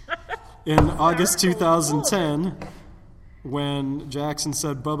 in August 2010 when Jackson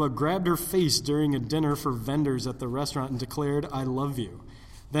said Bubba grabbed her face during a dinner for vendors at the restaurant and declared, "I love you."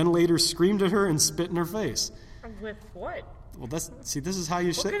 Then later screamed at her and spit in her face. With what? Well, this is how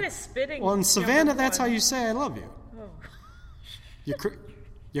you say... What kind of spitting? Well, in Savannah, that's how you say I love you. Oh.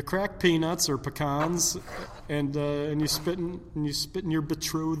 You crack peanuts or pecans, and you spit in your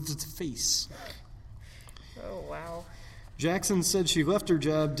betrothed's face. Oh, wow. Jackson said she left her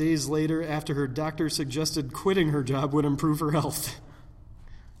job days later after her doctor suggested quitting her job would improve her health.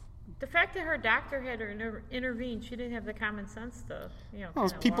 The fact that her doctor had her intervene, she didn't have the common sense to,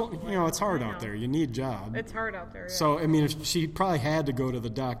 Well, people, it's hard out there. You need jobs. It's hard out there. Yeah. So, I mean, if she probably had to go to the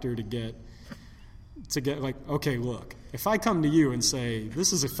doctor to get like, okay, look, if I come to you and say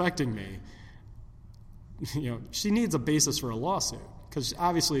this is affecting me, she needs a basis for a lawsuit. because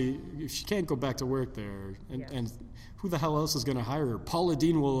obviously she can't go back to work there, and who the hell else is going to hire her? Paula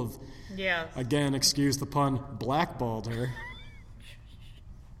Deen will have, again, excuse the pun, blackballed her.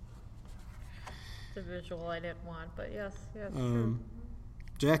 It's a visual I didn't want, but yes, true.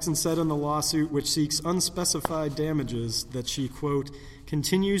 Jackson said in the lawsuit, which seeks unspecified damages, that she, quote,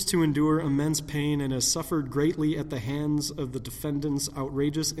 continues to endure immense pain and has suffered greatly at the hands of the defendant's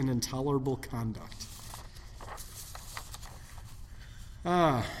outrageous and intolerable conduct.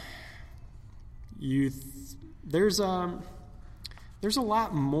 There's a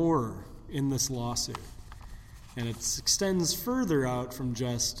lot more in this lawsuit, and it extends further out from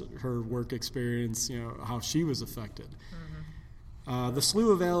just her work experience, how she was affected. Mm-hmm. The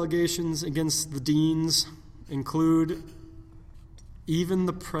slew of allegations against the Deens include even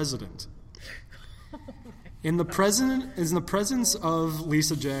the president. In the presence of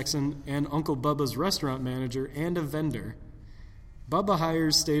Lisa Jackson and Uncle Bubba's restaurant manager and a vendor, Bubba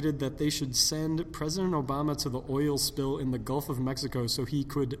Hires stated that they should send President Obama to the oil spill in the Gulf of Mexico so he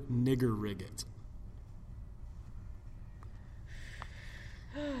could nigger rig it.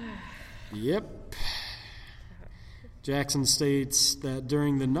 Yep. Jackson states that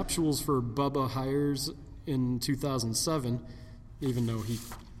during the nuptials for Bubba Hires in 2007, even though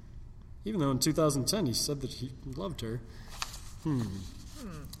in 2010 he said that he loved her,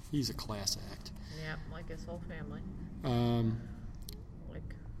 he's a class act. Yeah, like his whole family.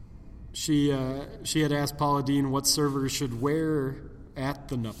 She had asked Paula Deen what servers should wear at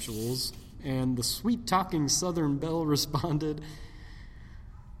the nuptials, and the sweet-talking Southern belle responded,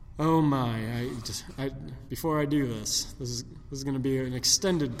 "Oh my! Before I do this is going to be an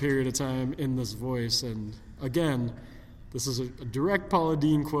extended period of time in this voice." And again, this is a direct Paula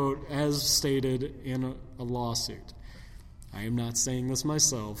Deen quote, as stated in a lawsuit. I am not saying this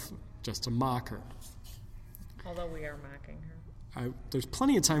myself, just to mock her. Although we are mocking her. There's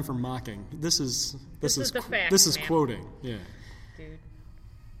plenty of time for mocking. This is the fact, this is ma'am. quoting. Yeah. Dude.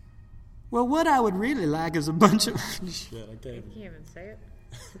 Well, what I would really like is a bunch of shit. I can't. You can't even say it.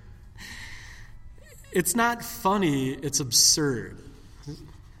 It's not funny. It's absurd.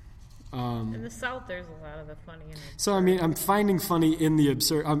 In the South, there's a lot of the funny in it. So I'm finding funny in the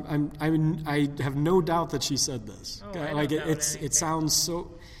absurd. I have no doubt that she said this. It sounds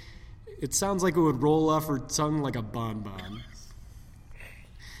so. It sounds like it would roll off her tongue like a bonbon.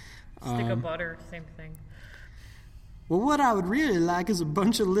 Stick of butter, same thing. Well, what I would really like is a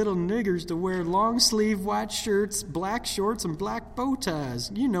bunch of little niggers to wear long-sleeve white shirts, black shorts, and black bow ties.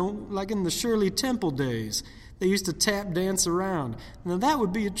 Like in the Shirley Temple days. They used to tap dance around. Now, that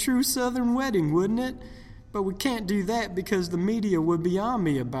would be a true Southern wedding, wouldn't it? But we can't do that because the media would be on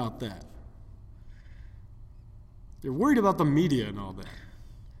me about that. You're worried about the media and all that.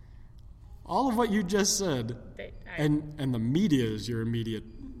 All of what you just said, and the media is your immediate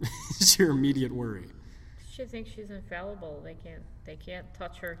worry. She thinks she's infallible. They can't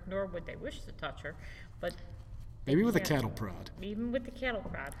touch her, nor would they wish to touch her. But maybe with a cattle prod. Even with the cattle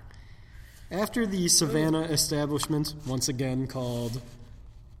prod. After the Savannah establishment, once again called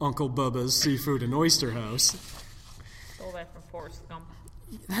Uncle Bubba's Seafood and Oyster House. Stole that from Forrest Gump.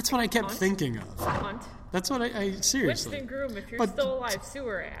 That's what I kept thinking of. Hunt. That's what I seriously. Winston Groom, if you're still alive, sue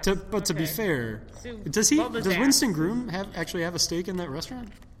her ass. To be fair, does Winston Groom actually have a stake in that restaurant?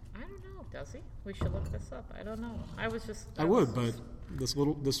 I don't know. Does he? We should look this up. I don't know. But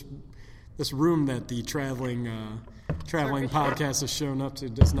this room that the traveling podcast has shown up to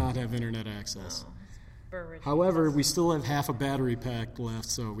does not have internet access. However, we still have half a battery pack left,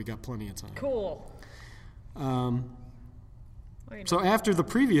 so we got plenty of time. Cool. So after the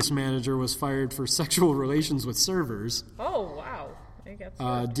previous manager was fired for sexual relations with servers, oh wow,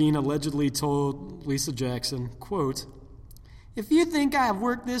 Dean allegedly told Lisa Jackson, quote, "If you think I have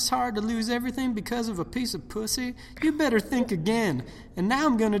worked this hard to lose everything because of a piece of pussy, you better think again. And now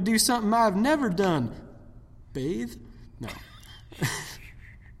I'm going to do something I've never done. Bathe? No.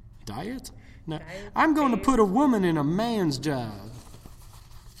 Diet? No. I'm going to put a woman in a man's job."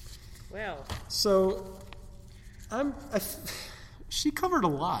 Well. So, she covered a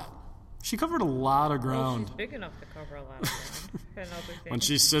lot. She covered a lot of ground. She's big enough to cover a lot of ground. When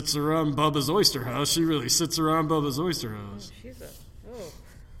she sits around Bubba's Oyster House, she really sits around Bubba's Oyster House.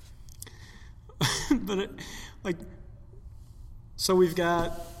 But so we've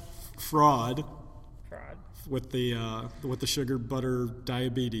got fraud with the sugar butter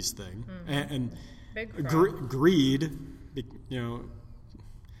diabetes thing, and greed.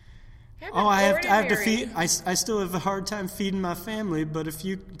 I have to feed. I still have a hard time feeding my family. But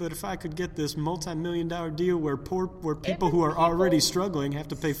if I could get this multi-million-dollar deal where people who are already struggling have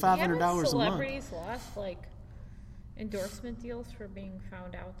to pay $500 a month. Celebrities lost endorsement deals for being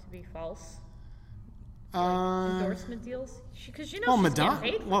found out to be false? Endorsement deals? Because she's Madonna.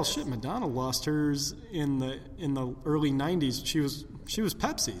 getting paid for Well, this. shit, Madonna lost hers in the early '90s. She was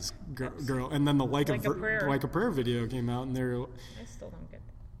Pepsi's girl, and then the Like a Prayer video came out, and they're. I still don't get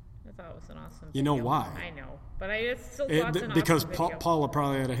that. I thought it was an awesome You know video. why? I know, but I still thought it's an because awesome video. Paula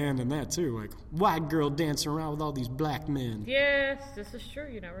probably had a hand in that too. Like, white girl dancing around with all these black men. Yes, this is true.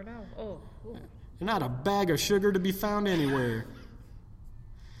 You never know. Oh, ooh. You're not a bag of sugar to be found anywhere.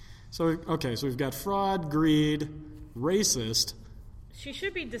 So we've got fraud, greed, racist. She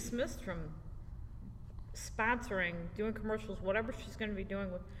should be dismissed from sponsoring, doing commercials, whatever she's going to be doing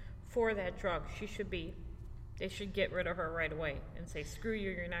for that drug. They should get rid of her right away and say, screw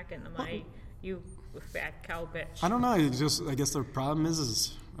you, you're not getting the money, you fat cow bitch. I don't know. I guess the problem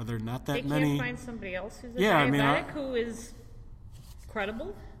is are there not that many? They can't find somebody else who's a diabetic who is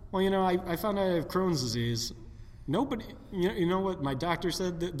credible? Well, I found out I have Crohn's disease. Nobody, you know what my doctor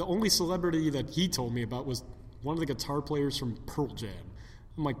said? The only celebrity that he told me about was one of the guitar players from Pearl Jam.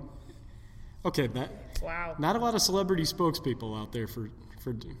 I'm like, okay, wow. Not a lot of celebrity spokespeople out there for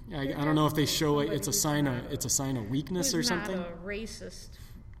I don't know if they show it's a sign of weakness or something. Not a racist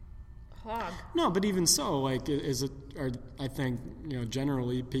hog. No, but even so, like, I think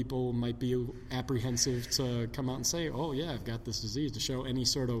generally people might be apprehensive to come out and say, "Oh yeah, I've got this disease," to show any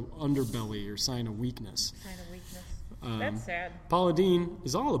sort of underbelly or sign of weakness. That's sad. Paula Deen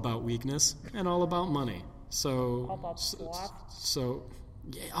is all about weakness and all about money. So All about slop. So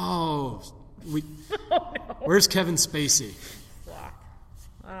yeah. Where's Kevin Spacey? Slop.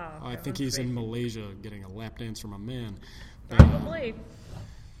 I think he's in Malaysia getting a lap dance from a man. Probably.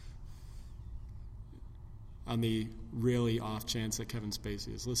 On the really off chance that Kevin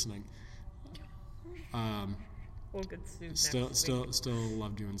Spacey is listening. We'll get sued Still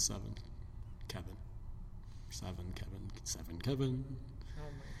loved you in 7, Kevin. 7, Kevin. Oh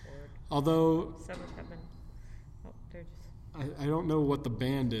my word. Although 7 Kevin. Oh, they're just. I don't know what the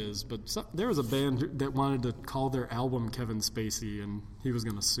band is, but there was a band that wanted to call their album Kevin Spacey, and he was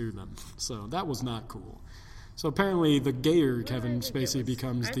going to sue them. So that was not cool. So apparently, the gayer Kevin Spacey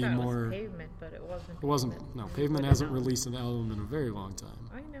becomes the more. It was Pavement, but it wasn't. It wasn't. No, Pavement hasn't released an album in a very long time.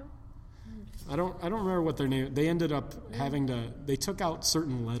 I know. I don't remember what their name. They ended up having to. They took out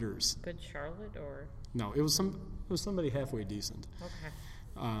certain letters. Good Charlotte, or No, it was somebody halfway decent. okay.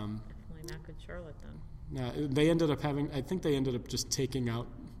 Definitely not Good Charlotte then. No, they ended up having. I think they ended up just taking out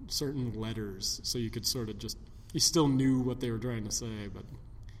certain letters, so you could sort of just. You still knew what they were trying to say, but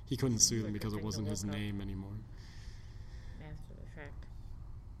he couldn't sue them because it wasn't his name anymore. After the fact.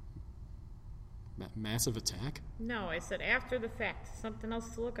 Massive Attack? No, I said after the fact. Something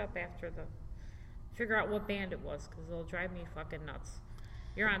else to look up after the. Figure out what band it was, because it'll drive me fucking nuts.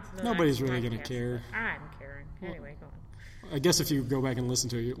 You're on to the Nobody's next really going to podcast, care. but I'm caring. Anyway, go on. I guess if you go back and listen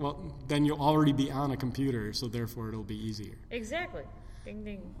to it, then you'll already be on a computer, so therefore it'll be easier. Exactly. Ding,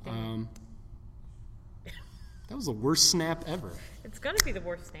 ding, ding. That was the worst snap ever. It's going to be the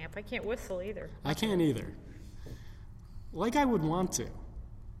worst snap. I can't whistle either. I can't either. Like I would want to.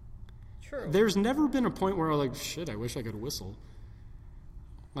 True. There's never been a point where I'm like, shit, I wish I could whistle.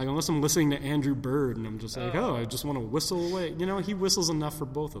 Like, unless I'm listening to Andrew Bird and I'm just like, I just want to whistle away. He whistles enough for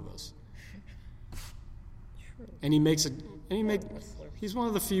both of us. True. And he's one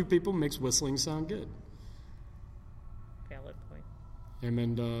of the few people who makes whistling sound good. Valid point. Him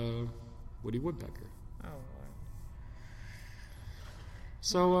and Woody Woodpecker. Oh, Lord.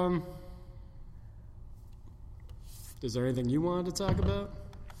 So, is there anything you wanted to talk about?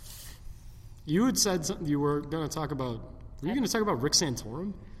 You had said something you were going to talk about. Were you going to talk about Rick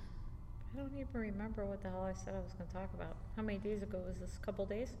Santorum? I don't even remember what the hell I said I was going to talk about. How many days ago was this? A couple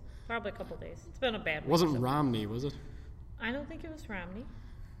days? Probably a couple days. It's been a bad week. It wasn't Romney, was it? I don't think it was Romney.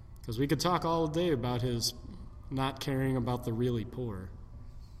 Because we could talk all day about his not caring about the really poor.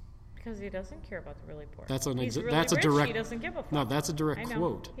 Because he doesn't care about the really poor. That's a rich, direct. He doesn't give a fuck. No, that's a direct I know.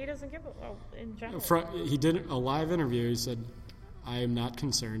 quote. He doesn't give a in general. He did a live interview. He said, "I am not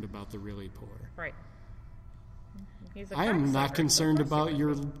concerned about the really poor." Right. I am not concerned about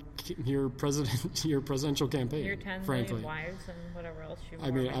your presidential campaign. Your 10 frankly. million wives and whatever else you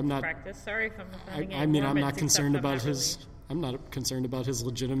I'm not. Practice. Sorry if I'm offending I'm not Mormons, concerned except about his. really. I'm not concerned about his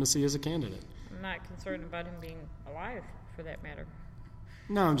legitimacy as a candidate. I'm not concerned about him being alive, for that matter.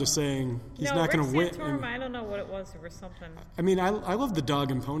 No, I'm just saying he's not going to win. Santorum, I don't know what it was. There was something. I mean, I love the Dog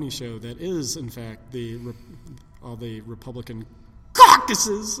and Pony Show. That is, in fact, all the Republican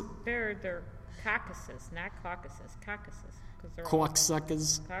caucuses. They're caucuses, not caucuses. Caucuses.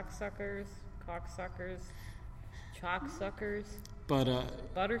 Cocksuckers. Cocksuckers, chalk suckers. But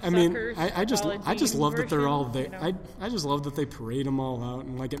Butter I mean, suckers, I just love that they're all there. version, you know. I just love that they parade them all out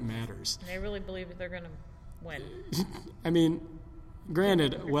and like it matters. And they really believe that they're going to win. I mean,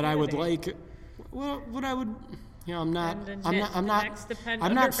 granted, what I would candidate. like, well, what I would, you know, I'm not, And the I'm not, next depend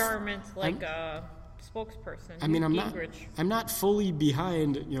I'm not, undergarments like a spokesperson. I mean, Gingrich. I'm not fully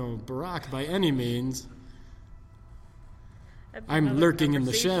behind, Barack by any means. That's I'm another lurking in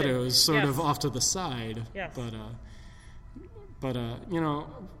the conversation. shadows, sort Yes. of off to the side. Yes. But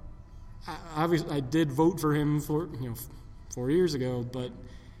obviously I did vote for him 4 years ago. But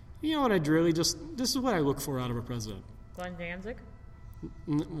you know what? this is what I look for out of a president. Glenn Danzig?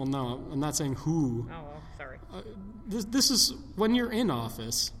 Well, no, I'm not saying who. Oh, well, sorry. This is when you're in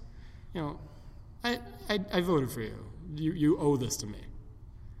office. I voted for you. You owe this to me.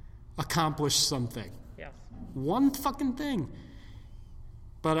 Accomplish something. Yes. One fucking thing.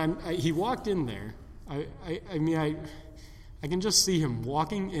 But he walked in there. I mean, I can just see him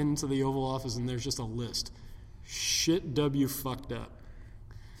walking into the Oval Office, and there's just a list. Shit W fucked up.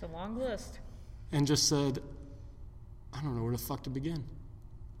 It's a long list. And just said, I don't know where the fuck to begin.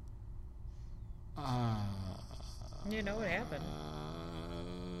 You know what happened.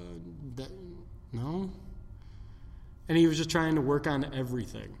 No? And he was just trying to work on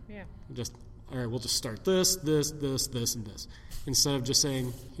everything. Yeah. Just, all right, we'll just start this, and this. Instead of just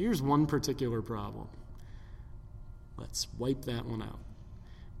saying, here's one particular problem. Let's wipe that one out.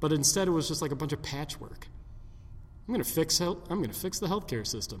 But instead it was just like a bunch of patchwork. I'm going to fix the healthcare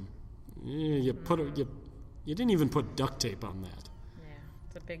system. You didn't even put duct tape on that. Yeah.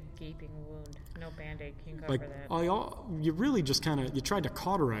 It's a big gaping wound. No Band-Aid can cover that. You really just you tried to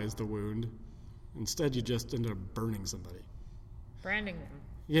cauterize the wound. Instead, you just ended up burning somebody. Branding them.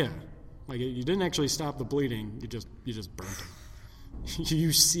 Yeah. Like, you didn't actually stop the bleeding. You just burnt them.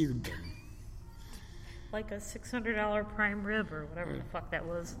 You seared them. Like a $600 prime rib or whatever the fuck that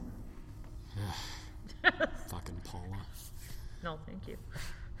was. Fucking Paula. No, thank you.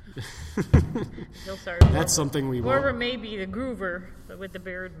 Feel sorry. That's something we Whoever want. may be the groover with the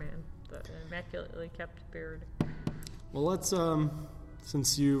beard man, the immaculately kept beard. Well, let's,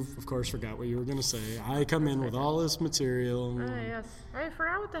 since you, of course, forgot what you were going to say, I come in with all this material. Yes. I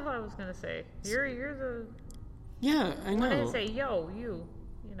forgot what the hell I was going to say. You're the... Yeah, I know. I didn't say, yo, you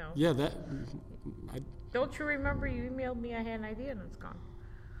know. Yeah, Don't you remember you emailed me I had an idea and it's gone?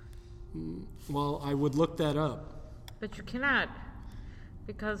 well, I would look that up. But you cannot,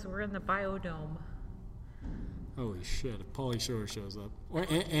 because we're in the biodome. Holy shit, if Pauly Shore shows up. Or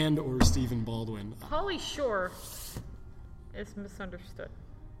Stephen Baldwin. Pauly Shore is misunderstood.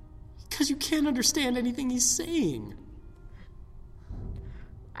 Because you can't understand anything he's saying.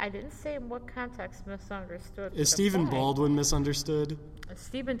 I didn't say in what context misunderstood. Is Stephen Baldwin misunderstood?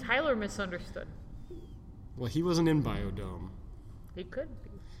 Steven Tyler misunderstood. Well, he wasn't in Biodome. He could be.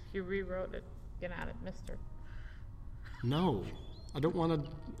 He rewrote it. Get on it, mister. No. I don't want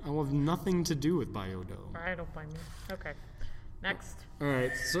to... I have nothing to do with Biodome. I don't blame you. Okay. Next. All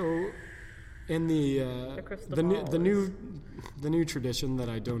right, so... In the new tradition that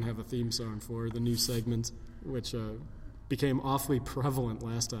I don't have a theme song for, the new segment, which became awfully prevalent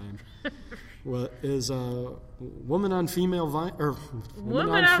last time, is woman on female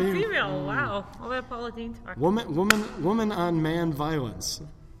woman on female. Wow, I'll let Paula Deen talk. Woman on man violence.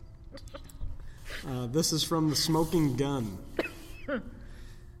 This is from The Smoking Gun.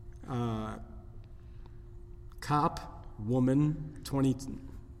 Cop, woman, 20.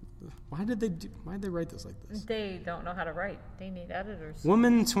 Why did they write this like this? They don't know how to write. They need editors.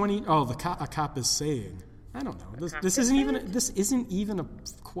 Woman 20. Oh, a cop is saying. I don't know. This isn't even a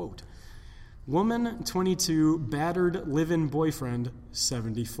quote. Woman 22, battered live-in boyfriend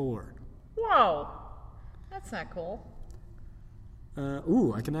 74. Whoa, that's not cool.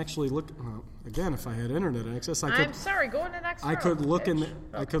 I can actually look again. If I had internet access, I could. I'm sorry. Go in the next. I could look bitch. in.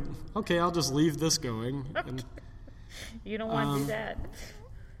 I could. Okay, I'll just leave this going. And, you don't want to do that.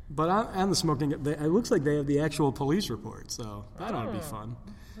 But on the smoking, it looks like they have the actual police report, so that ought to be fun.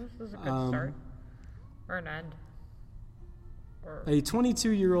 This is a good start. Or an end. A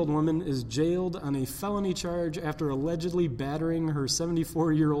 22-year-old woman is jailed on a felony charge after allegedly battering her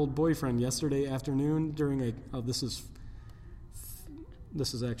 74-year-old boyfriend yesterday afternoon during a... this is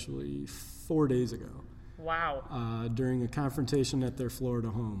actually 4 days ago. Wow. During a confrontation at their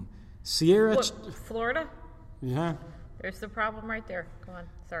Florida home. Florida? Yeah. There's the problem right there. Go on.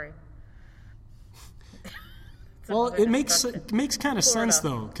 Sorry. Well, it makes kind of sense,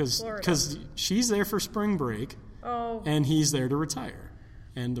 though, because she's there for spring break, and he's there to retire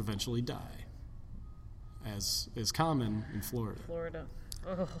and eventually die, as is common in Florida.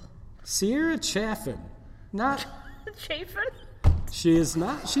 Ugh. Sierra Chaffin, not Chafin? She's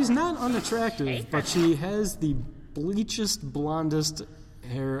not unattractive, but she has the bleachest, blondest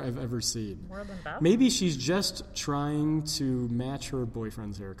hair I've ever seen. More than Beth? Maybe she's just trying to match her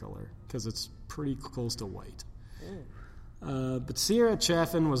boyfriend's hair color, because it's pretty close to white. But Sierra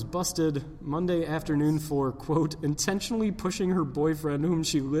Chaffin was busted Monday afternoon for, quote, intentionally pushing her boyfriend, whom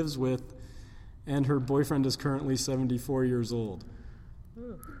she lives with, and her boyfriend is currently 74 years old.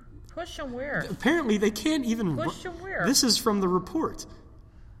 Ooh. Push him where? Apparently, they can't even... Push him where? This is from the report.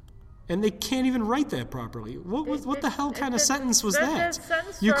 And they can't even write that properly. What the hell kind of sentence was that?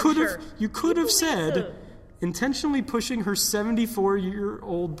 You could have said intentionally pushing her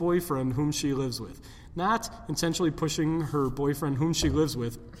 74-year-old boyfriend whom she lives with. Not intentionally pushing her boyfriend whom she lives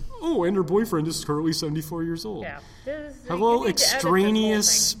with. Oh, and her boyfriend is currently 74 years old. Yeah. Hello,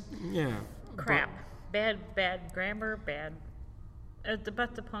 extraneous... Yeah. Crap. Bad grammar, bad...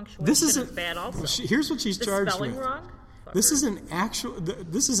 But the punctuation is bad also. Here's what she's charged with. Spelling wrong? This is an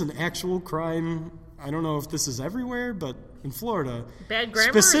actual crime. I don't know if this is everywhere, but in Florida, bad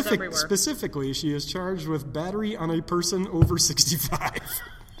grammar is everywhere. Specifically, she is charged with battery on a person over 65.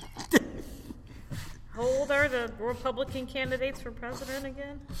 How old are the Republican candidates for president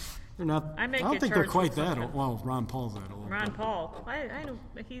again? They're not. I don't think they're quite that old. Well, Ron Paul's that old. Ron Paul. I know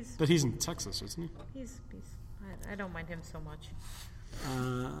he's. But he's in Texas, isn't he? I don't mind him so much.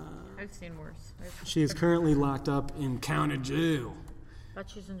 I've seen worse. She is currently locked up in county jail. Bet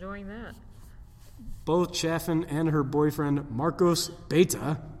she's enjoying that. Both Chaffin and her boyfriend, Marcos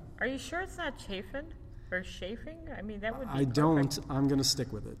Beta. Are you sure it's not Chafin? Or Chafing? I mean, that would be perfect. Don't. I'm going to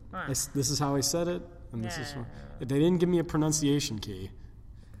stick with it. Huh. This is how I said it, and this is... They didn't give me a pronunciation key.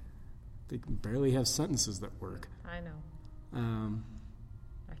 They barely have sentences that work. I know.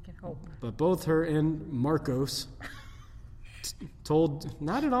 I can hope. But both her and Marcos... told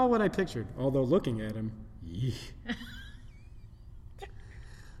not at all what I pictured, although looking at him,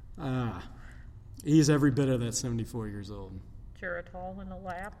 he's every bit of that 74 years old. Geritol in the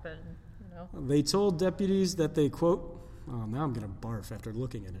lap, and They told deputies that they, quote, oh, now I'm going to barf after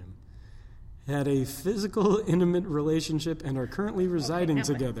looking at him, had a physical, intimate relationship and are currently residing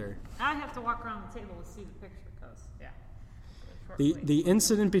together. I have to walk around the table to see the picture, because, the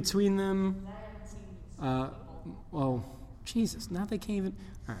incident between them, Jesus, now they can't even...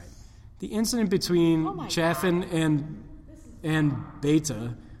 All right. The incident between Chaffin and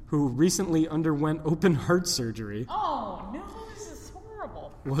Beta, who recently underwent open heart surgery... Oh, no, this is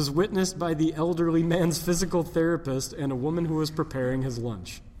horrible. ...was witnessed by the elderly man's physical therapist and a woman who was preparing his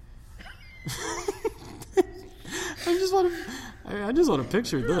lunch. I just want to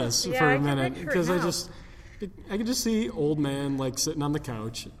picture this for a minute, because I can just see old man sitting on the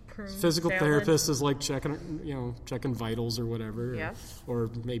couch. Physical therapist is checking vitals or whatever. Yes. Or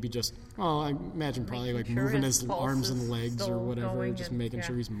maybe just, I imagine probably moving his arms and legs or whatever, just making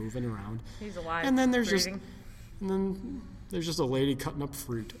sure he's moving around. He's alive. And then there's just a lady cutting up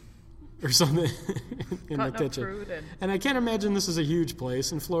fruit or something in the kitchen. And I can't imagine this is a huge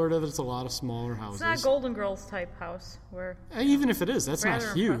place in Florida. There's a lot of smaller houses. It's not a Golden Girls type house where. Even if it is, that's not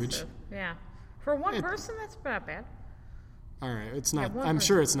huge. Impressive. Yeah. For one person, that's not bad. All right, it's not. I'm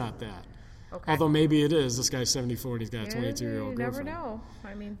sure it's not that. Okay. Although maybe it is. This guy's 74 and he's got a 22-year-old girlfriend. You never know.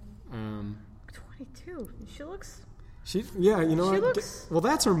 I mean, 22. She looks. Well,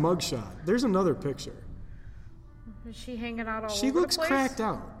 that's her mugshot. There's another picture. Is she hanging out all over the place? She looks cracked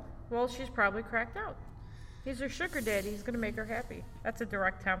out. Well, she's probably cracked out. He's her sugar daddy. He's going to make her happy. That's a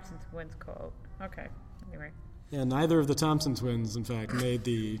direct Thompson Twins quote. Okay. Anyway. Yeah, neither of the Thompson twins, in fact, made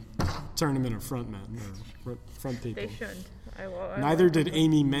the tournament of frontmen or front people. They shouldn't. Neither did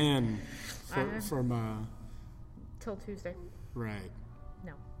Amy Mann from... Till Tuesday. Right.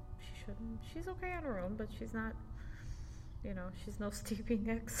 No, she shouldn't. She's okay on her own, but she's not, she's no Stevie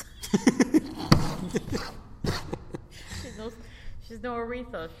Nicks. She's no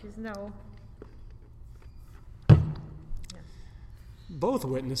Aretha. She's no... Yeah. Both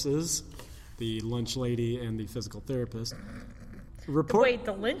witnesses, the lunch lady and the physical therapist, Wait,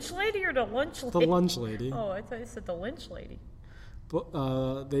 the lynch lady or the lunch lady? The lunch lady. Oh, I thought you said the lynch lady.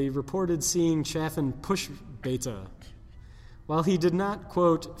 They reported seeing Chaffin push Beta. While he did not,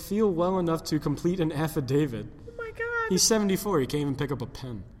 quote, feel well enough to complete an affidavit. Oh, my God. He's 74. He can't even pick up a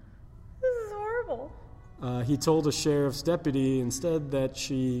pen. This is horrible. He told a sheriff's deputy instead that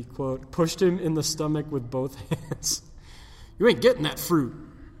she, quote, pushed him in the stomach with both hands. You ain't getting that fruit.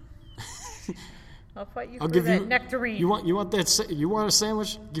 I'll fight you for that nectarine. You want that? You want a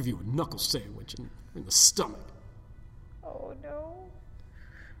sandwich? I'll give you a knuckle sandwich in the stomach. Oh no!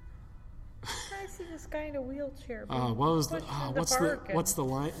 I see this guy in a wheelchair. What's the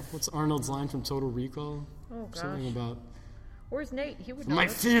line? What's Arnold's line from Total Recall? Oh, gosh. Something about... Where's Nate? He would know My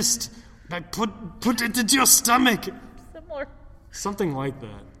it. fist! I put it into your stomach! Similar. Something like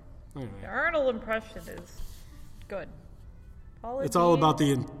that. The Anyway, Arnold impression is good. Paula it's all Deen- about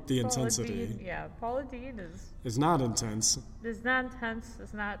the Paula intensity. Deen, yeah, Paula Deen It's not intense. is not intense,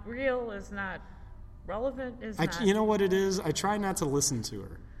 is not real, is not relevant, is not... You know what it is? I try not to listen to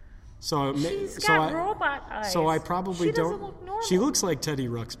her. So She's got robot eyes. So I probably she don't. Doesn't look normal. She looks like Teddy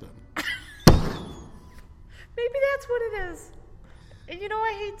Ruxpin. Maybe that's what it is. And you know,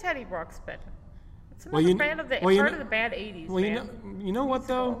 I hate Teddy Ruxpin. It's another Well, band of the well, part of the bad '80s. Well, man. you know what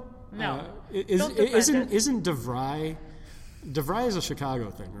though? No. Don't defend Isn't DeVry? DeVry is a Chicago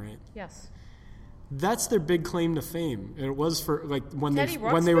thing, right? Yes. That's their big claim to fame. It was for like when Teddy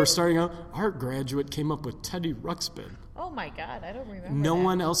they were Ruxpin? starting out. Art Graduate came up with Teddy Ruxpin. Oh my God, I don't remember. No that.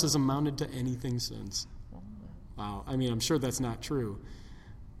 one else has amounted to anything since. Wow. I mean, I'm sure that's not true.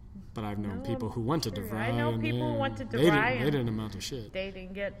 But I've known people who went to DeVry. I know and people who went to they DeVry. They didn't amount to shit. They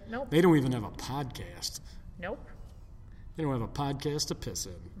didn't get. Nope. They don't even have a podcast. Nope. They don't have a podcast to piss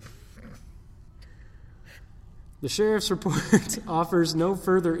in. The sheriff's report offers no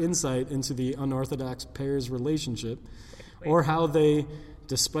further insight into the unorthodox pair's relationship or how they,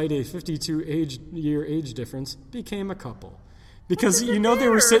 despite a 52-year age difference, became a couple. Because you know they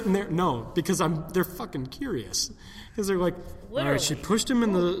were sitting there. No, because they're fucking curious. Because they're like, all right, she pushed him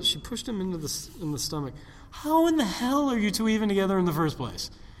into the stomach. How in the hell are you two even together in the first place?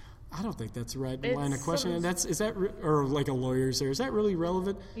 I don't think that's the right line of questioning. Or like a lawyer say, is that really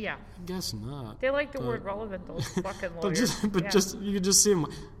relevant? Yeah. I guess not. They like the word relevant, those fucking lawyers. You could just see them.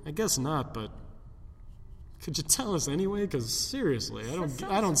 I guess not, but could you tell us anyway? Because seriously,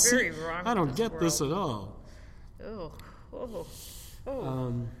 I don't get this at all. Oh.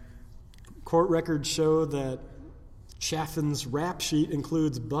 Oh. Court records show that Chaffin's rap sheet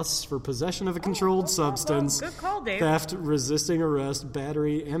includes busts for possession of a controlled substance, Good call, Dave. theft, resisting arrest,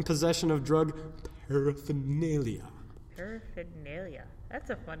 battery, and possession of drug paraphernalia. Paraphernalia. That's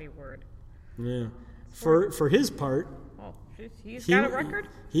a funny word. Yeah. For his part, he's got a record?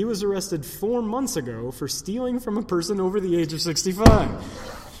 He was arrested 4 months ago for stealing from a person over the age of 65.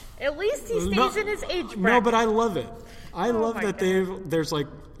 At least he stays in his age bracket. No, but I love it. I love that God. there's like,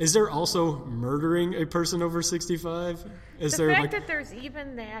 is there also murdering a person over 65? Is the there fact like, that there's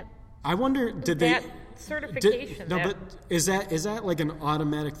even that I wonder, that certification. But is that like an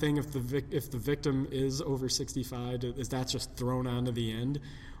automatic thing if the victim is over 65? Is that just thrown onto the end,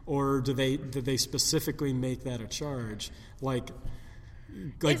 or did they specifically make that a charge? Like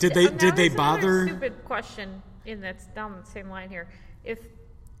did they bother? Stupid question, and that's down the same line here.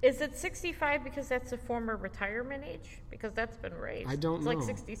 Is it 65 because that's a former retirement age? Because that's been raised. I don't know. It's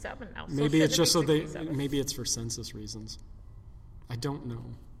like 67 now. Maybe it's just so 67? maybe it's for census reasons. I don't know.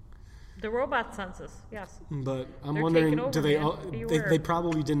 The robot census, yes. But I'm They're wondering, taking over, do they? man. They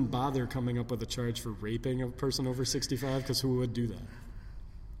probably didn't bother coming up with a charge for raping a person over 65 because who would do that?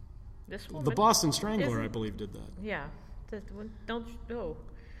 This woman. The Boston Strangler, I believe, did that. Yeah. Don't you know?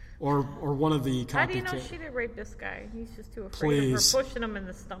 Or one of the copycat. How do you know she didn't rape this guy? He's just too afraid of her pushing him in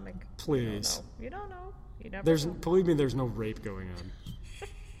the stomach. Please. You don't know. You never know. Believe me, there's no rape going on.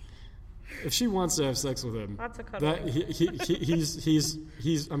 If she wants to have sex with him, lots of cuddling.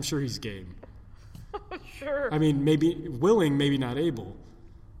 He's I'm sure he's game. Sure. I mean, maybe willing, maybe not able,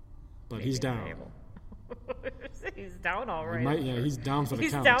 but maybe he's down. He's down all right. He's down for the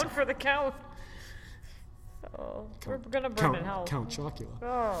count. He's down for the count. Oh, we're going to burn in hell. Count Chocula.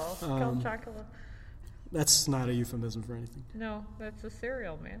 Oh, Count Chocula. That's not a euphemism for anything. No, that's a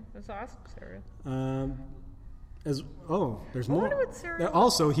cereal, man. That's awesome cereal. There's more. With cereal?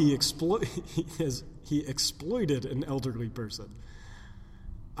 Also, he exploited an elderly person.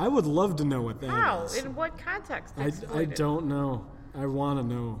 I would love to know what that is. How? In what context? I don't know. I want to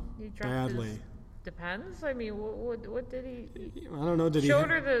know badly. Depends. I mean, what did he? I don't know. Did showed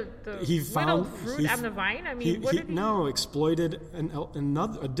her the whittled fruit on the vine? I mean, what did he? No, exploited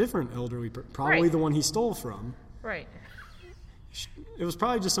a different elderly person, probably the one he stole from. Right. It was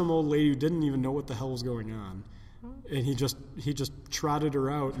probably just some old lady who didn't even know what the hell was going on, and he just trotted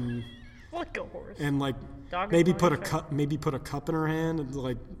her out and like a horse and like maybe put a cup in her hand and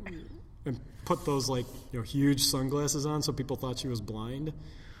put those huge sunglasses on so people thought she was blind.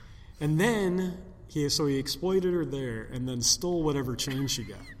 And then he exploited her there and then stole whatever change she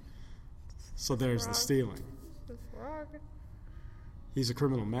got. So there's the stealing. He's a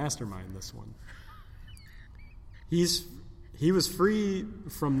criminal mastermind, this one. He was free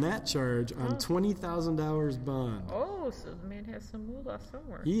from that charge on $20,000 bond. Oh, so the man has some moolah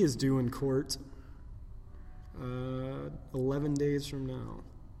somewhere. He is due in court 11 days from now.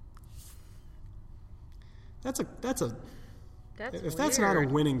 That's That's that's not a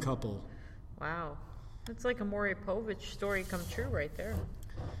weird. winning couple. Wow. That's like a Maury Povich story come true right there.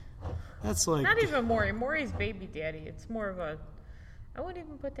 That's like Not even Maury. Maury's baby daddy. It's more of a... I wouldn't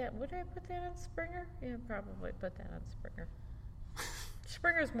even put that... Would I put that on Springer? Yeah, probably put that on Springer.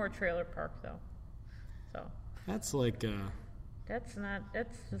 Springer's more trailer park, though. So... That's like That's not...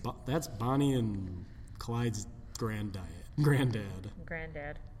 That's just that's Bonnie and Clyde's granddad. granddad.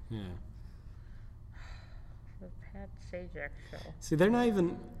 Yeah. The Pat Sajak show. See, they're not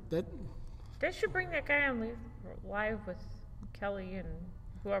even that. They should bring that guy on live with Kelly and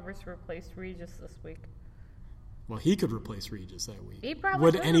whoever's replaced Regis this week. Well, he could replace Regis that week. He probably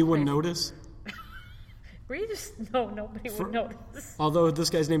Would should anyone replace- notice? Regis? No, nobody would notice. Although this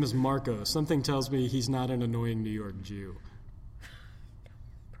guy's name is Marco, something tells me he's not an annoying New York Jew.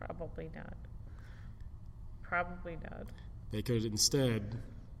 Probably not. Probably not. They could instead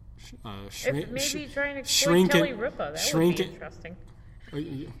If maybe trying to exploit shrink Kelly it- Ripa, that shrink would be it- interesting.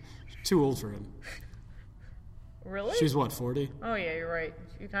 Too old for him. Really? She's what, 40? Oh yeah, you're right.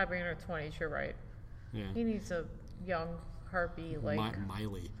 You're probably in her 20s. You're right. Yeah. He needs a young harpy like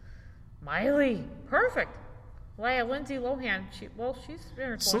Miley. Miley. Perfect. Lindsay Lohan. She's in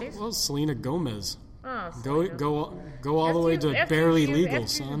her 20s. Selena Gomez. Oh, Go Selena. go all the way to After barely you've- legal, after you've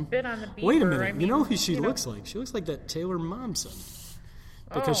son. been on the Wait a Bieber, minute. I You know mean, who she you know- looks like? She looks like that Taylor Momsen.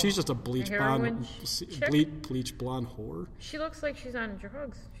 Because Oh, she's just a bleach the heroin blonde, chick? bleach blonde whore. She looks like she's on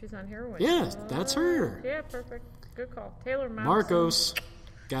drugs. She's on heroin. Yes, that's her. Yeah, perfect. Good call. Taylor Momsen. Marcos,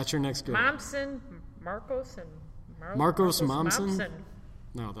 got your next girl. Momsen, Marcos, and Marcos Momsen? Momsen.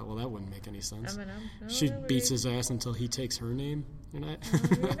 No, that wouldn't make any sense. Eminem. No, She that would beats be- his ass until he takes her name. You're not.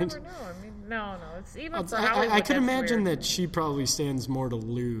 You never know. I mean, no. It's even for I Hollywood. could that's imagine weird. that she probably stands more to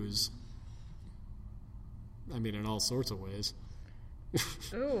lose. I mean, in all sorts of ways.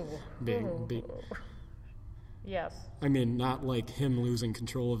 Ooh. Being- Ooh. be- Yes. I mean, not like him losing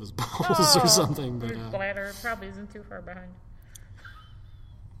control of his balls or something, but His bladder probably isn't too far behind.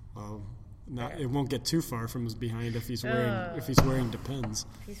 well, it won't get too far from his behind if he's wearing Depends.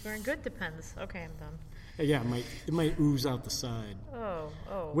 If he's wearing good Depends. Okay, I'm done. Yeah, it might ooze out the side.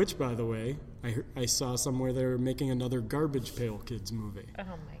 Oh. Which, by the way, I saw somewhere they're making another Garbage Pail Kids movie. Oh my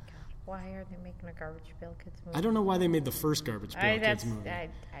God. Why are they making a Garbage Pail Kids movie? I don't know why they made the first Garbage Pail Kids movie.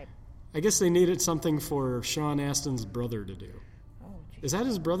 I guess they needed something for Sean Astin's brother to do. Oh, geez. Is that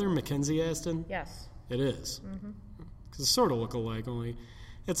his brother, Mackenzie Astin? Yes. It is. Because they sort of look alike, only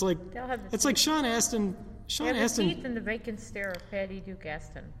it's like They'll have the it's like Sean Astin. They have the teeth and the vacant stare of Patty Duke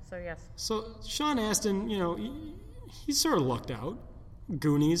Astin. So yes. So Sean Astin, he sort of lucked out.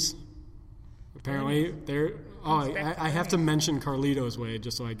 Goonies. Apparently, they're. Oh, I have to mention Carlito's Way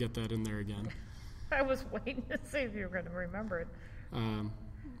just so I get that in there again. I was waiting to see if you were going to remember it.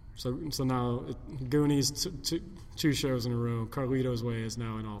 So now Goonies, two shows in a row. Carlito's Way is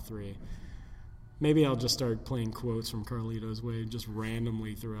now in all three. Maybe I'll just start playing quotes from Carlito's Way just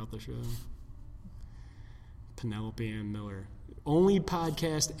randomly throughout the show. Penelope Ann Miller. Only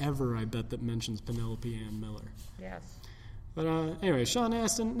podcast ever, I bet, that mentions Penelope Ann Miller. Yes. But anyway, Sean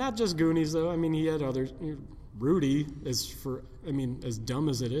Astin, not just Goonies, though. I mean, he had others. Rudy is as dumb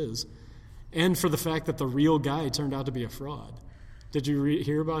as it is. And for the fact that the real guy turned out to be a fraud. Did you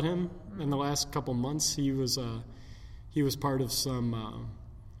hear about him in the last couple months? He was part of some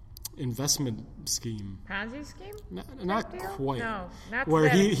investment scheme. Ponzi scheme? Not deal? quite. No, not to where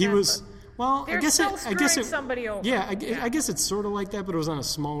that he extent, was. but Well, they're I guess still I guess screwing somebody over. Yeah, I guess it's sort of like that, but it was on a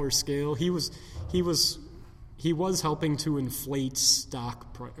smaller scale. He was helping to inflate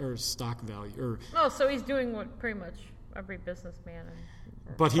stock value. So he's doing what pretty much every businessman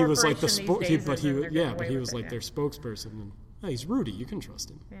and But he was like the corporation these days is, and they're getting away he with was it, like their spokesperson. And, he's Rudy. You can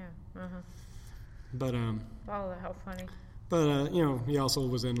trust him. Yeah. But Wow, how funny. But he also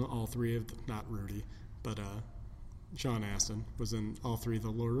was in all three of not Rudy, but Sean Astin was in all three of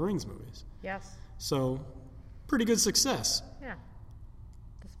the Lord of the Rings movies. Yes. So, pretty good success. Yeah.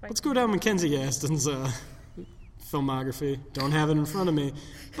 Let's go down Mackenzie Astin's filmography. Don't have it in front of me,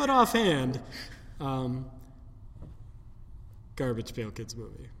 but offhand, Garbage Pail Kids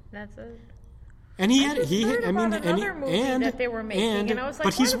movie. That's it. And Another movie that they were making, and I was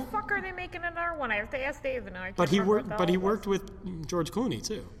like, why the fuck are they making another one? I have to ask Dave, and I can't remember what he it was. worked with George Clooney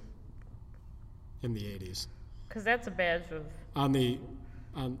too. In the 80s. Because that's a badge of honor.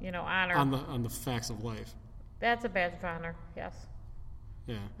 On the facts of life. That's a badge of honor. Yes.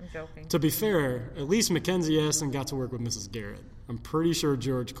 Yeah. I'm joking. To be fair, at least Mackenzie Astin got to work with Mrs. Garrett. I'm pretty sure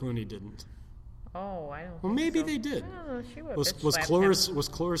George Clooney didn't. Oh, I don't. Well, think maybe so. they did. I don't know. She would. Was Cloris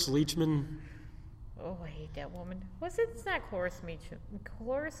Leachman? Oh, I hate that woman. It's not Cloris Leachman.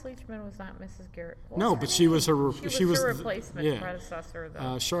 Cloris Leachman was not Mrs. Garrett. No, but she was her. She was her replacement, predecessor.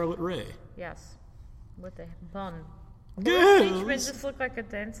 Charlotte Ray. Yes, with the bun. Yes. Cloris Leachman just looked like a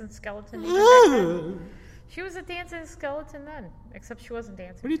dancing skeleton. She was a dancing skeleton then, except she wasn't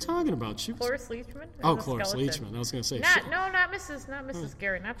dancing. What are you talking about? Cloris Leachman. Oh, Cloris Leachman. I was going to say. Not Mrs.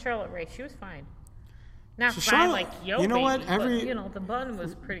 Garrett, not Charlotte Ray. She was fine. Not fine Charlotte, like yo. You know what? But, the bun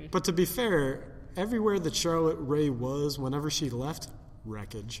was pretty. But to be fair, everywhere that Charlotte Ray was, whenever she left,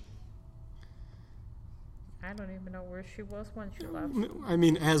 wreckage. I don't even know where she was when she left. I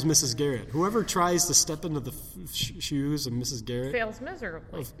mean, as Mrs. Garrett. Whoever tries to step into the shoes of Mrs. Garrett fails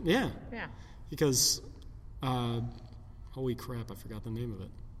miserably. Yeah. Yeah. Because, holy crap, I forgot the name of it.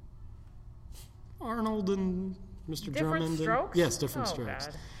 Arnold and Mr. Different Drummond. Strokes? Yes, Different Oh, Strokes.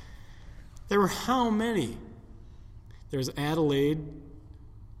 God. There were how many? There's Adelaide,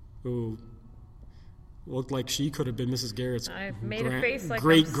 who looked like she could have been Mrs. Garrett's I've made a face like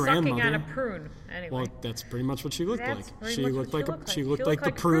great I'm grandmother. sucking on a prune. Anyway. Well, that's pretty much what she looked That's like. very She much looked what like she looked like the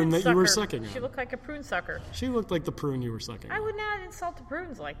like a prune that you were sucker. sucking on. She looked like a prune sucker. She looked like the prune you were sucking I on. would not insult the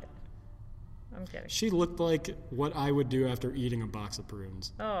prunes like that. I'm kidding. She looked like what I would do after eating a box of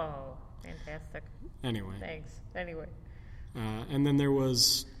prunes. Oh, fantastic. Anyway. Thanks. Anyway. And then there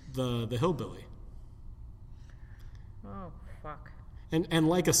was the hillbilly. Oh, fuck. And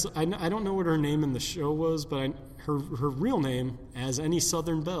like I don't know what her name in the show was, but her real name, as any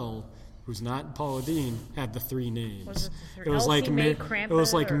Southern belle, who's not Paula Deen, had the three names. Was it was Elsie like Mae it Crampton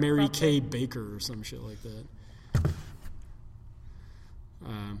was like or Mary something? Kay Baker or some shit like that.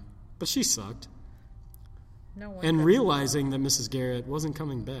 But she sucked. No one. And does. realizing that Mrs. Garrett wasn't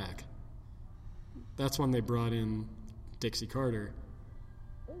coming back, that's when they brought in Dixie Carter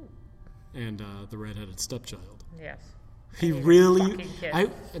and the redheaded stepchild. Yes. He hated really. that fucking kid. I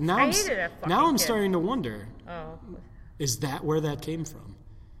hated that fucking now I'm kid. starting to wonder. Oh. Is that where that came from?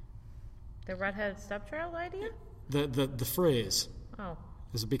 The redheaded stepchild idea? The phrase. Oh.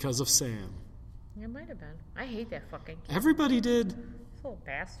 Is it because of Sam? It might have been. I hate that fucking kid. Everybody did. This little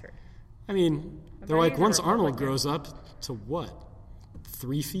bastard. I mean, they're bet like, he's a once Arnold Republican. grows up to what?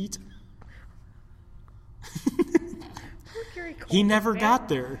 3 feet? Mercury Coleman, He never man. got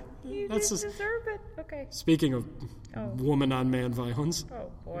there. You That's didn't just, deserve it. Okay. speaking of Oh. woman-on-man violence, Oh,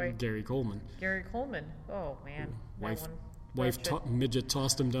 boy. Gary Coleman. Gary Coleman. Oh, man. Wife, That one. wife Wretched, midget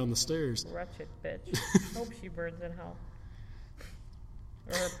tossed him down the stairs. wretched bitch. Hope she burns in hell.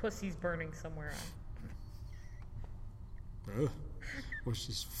 Or her pussy's burning somewhere on. Ugh. Was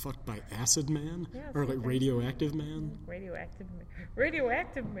she fucked by Acid Man? Yeah, Or like something. Radioactive Man?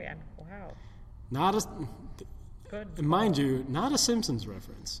 Radioactive man. Wow. Not a, Good. mind you, not a Simpsons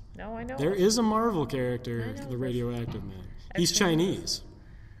reference. No, I know. There is a Marvel character, I know, the but- Radioactive Man. I've He's seen Chinese.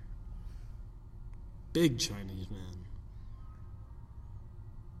 Big Chinese man.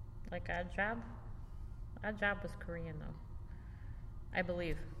 Like Odd Job? Odd Job was Korean, though. I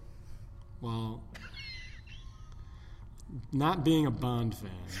believe. Well, not being a Bond fan,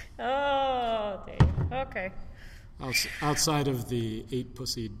 Oh, Dave. Okay. outside of the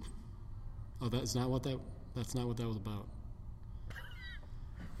 8-pussied. Oh, that's not what that was about.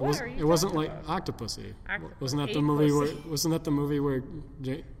 What are you It wasn't talking like about? Octopussy. Octopus. Wasn't that the 8 movie where? pussy. Wasn't that the movie where?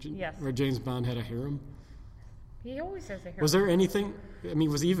 Yes. Where James Bond had a harem? He always has a hair. Was there anything? I mean,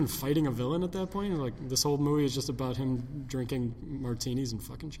 was he even fighting a villain at that point? Like this whole movie is just about him drinking martinis and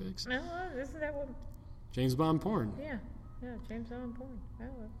fucking chicks. No, isn't that what? James Bond porn. Yeah. Yeah, James Bond porn. Well,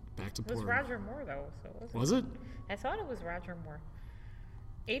 Back to it was porn. Roger Moore, though, so it wasn't. Was it? I thought it was Roger Moore.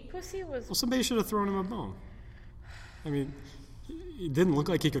 8-pussy was... Well, somebody should have thrown him a bone. I mean, he didn't look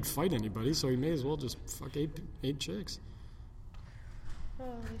like he could fight anybody, so he may as well just fuck eight chicks. Oh,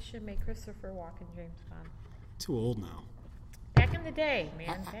 they should make Christopher Walken James Bond. Too old now. Back in the day,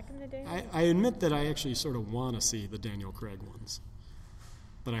 man. Back in the day. I admit that I actually sort of want to see the Daniel Craig ones,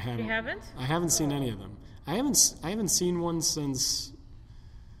 but I haven't. You haven't? I haven't seen any of them. I haven't seen one since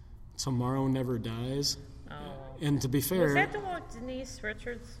Tomorrow Never Dies. Oh. And to be fair, Was that the one with Denise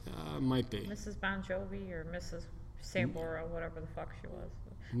Richards? might be. Mrs. Bon Jovi or Mrs. Sambora, whatever the fuck she was.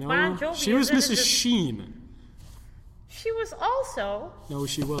 No, Bon Jovi she was is in Mrs. it. Sheen. She was also... No,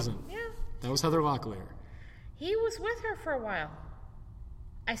 she wasn't. Yeah. That was Heather Locklear. He was with her for a while.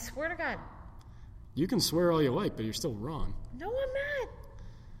 I swear to God. You can swear all you like, but you're still wrong. No, I'm not.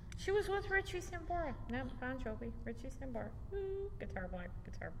 She was with Richie Sambora. No, Bon Jovi. Richie Sambora. Ooh, guitar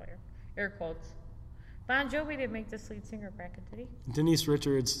player. Air quotes. Bon Jovi didn't make this lead singer bracket, did he? Denise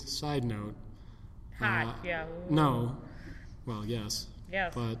Richards, side note. Hot, yeah. Ooh. No. Well, yes.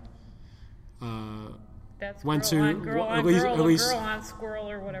 Yes. But That's went girl to on girl well, on at least, girl, at or least girl on squirrel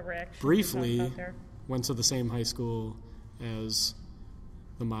or whaver action briefly out there. went to the same high school as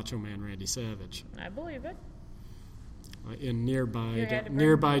the Macho Man Randy Savage. I believe it. In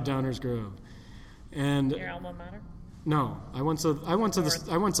nearby Downers Grove. And Your alma mater? No, I went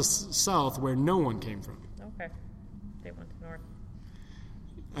to South where no one came from. Okay. They went to North.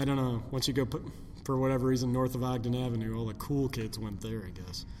 I don't know. Once you go for whatever reason north of Ogden Avenue, all the cool kids went there, I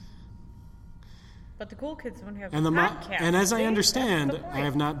guess. But the cool kids don't have and podcasts. And as I understand, I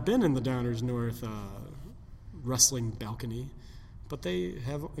have not been in the Downers North wrestling balcony, but they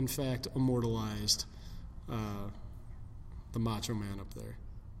have in fact immortalized the Macho Man up there.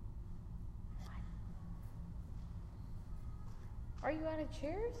 Are you out of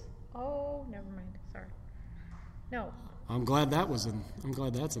chairs? Oh, never mind. Sorry. No. I'm glad that's in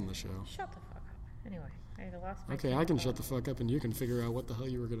the show. Shut the fuck up. Anyway, I lost my Okay, I can shut the fuck up and you can figure out what the hell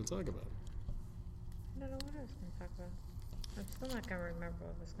you were going to talk about. I don't know what I was going to talk about. I'm still not going to remember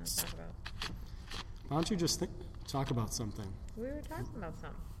what I was going to talk about. Why don't you just talk about something? We were talking about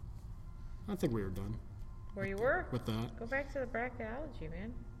something. I think we were done. Where you were? With that. Go back to the bracketology,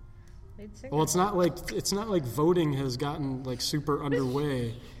 man. Well, it's not like voting has gotten like super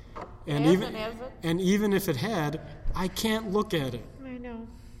underway, and even if it had, I can't look at it. I know.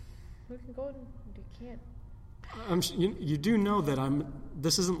 We can go. You can't. You do know that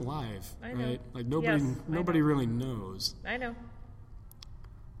this isn't live, I know. right? Like nobody really knows. I know.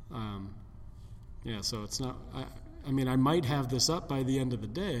 Yeah. So it's not. I mean, I might have this up by the end of the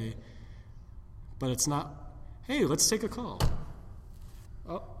day, but it's not. Hey, let's take a call.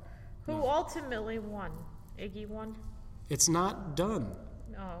 Oh. Who ultimately won? Iggy won? It's not done.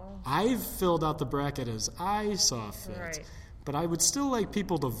 No. I've filled out the bracket as I saw fit. Right. But I would still like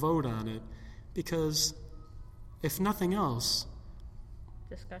people to vote on it because, if nothing else,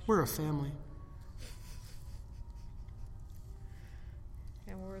 we're a family.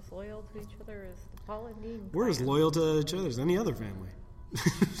 And we're as loyal to each other as the Paula Deen. We're as loyal to each other as any other family.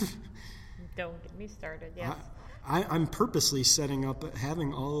 Don't get me started, yes. I'm purposely setting up,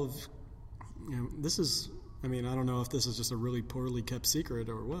 having all of, this is, I don't know if this is just a really poorly kept secret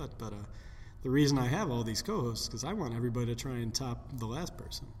or what, but the reason I have all these co-hosts is because I want everybody to try and top the last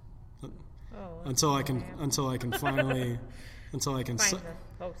person. Until I can finally, find the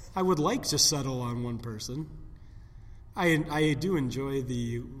host. I would like to settle on one person. I do enjoy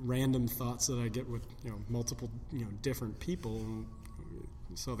the random thoughts that I get with, multiple, different people.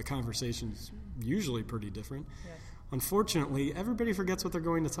 So the conversation's usually pretty different. Yes. Unfortunately, everybody forgets what they're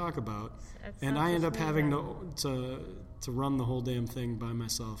going to talk about, and I end up having to run the whole damn thing by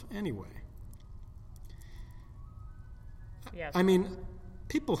myself anyway. Yes.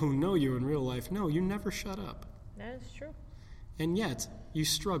 People who know you in real life know you never shut up. That is true. And yet, you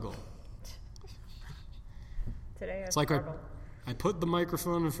struggle. Today it's like I put the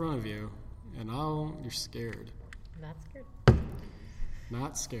microphone in front of you, and you're scared. I'm not scared.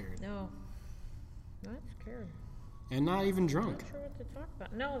 Not scared. No. Not scared. And not even drunk. I'm not sure what to talk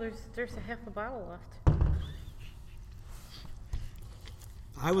about. No, there's a half a bottle left.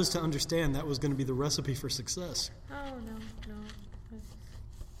 I was to understand that was going to be the recipe for success. Oh, no. I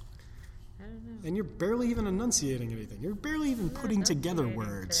don't know. And you're barely even enunciating anything. You're barely even putting together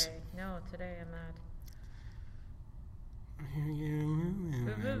words. Today. No, today I'm not.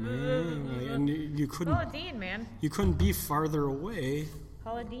 And you couldn't. Paula Deen, man. You couldn't be farther away.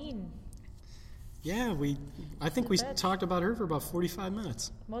 Paula Deen. Yeah, I think we talked about her for about 45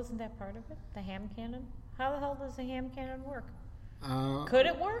 minutes. Wasn't that part of it? The ham cannon? How the hell does the ham cannon work? Could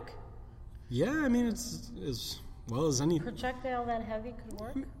it work? Yeah, it's as well as any projectile that heavy could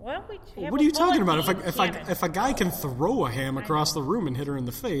work. Why don't we? What are you talking about? If a guy can throw a ham across the room and hit her in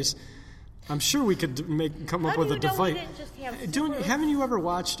the face, I'm sure we could come up with a device. Haven't you ever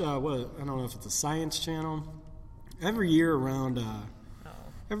watched? I don't know if it's a Science Channel. Every year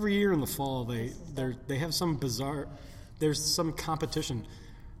in the fall, they have some bizarre. There's some competition.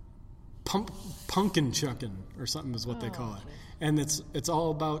 Pumpkin chucking or something is what they call it, and it's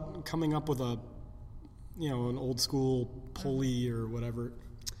all about coming up with an old school pulley or whatever.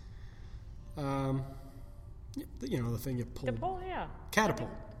 The thing you pull. The pole, yeah. Catapult.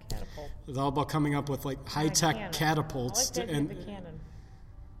 It's all about coming up with high-tech catapults. I like the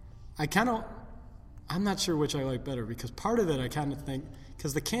cannon. I'm not sure which I like better because part of it I kind of think,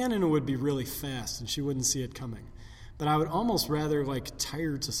 because the cannon would be really fast and she wouldn't see it coming. But I would almost rather tie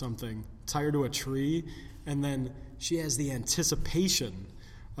her to a tree, and then she has the anticipation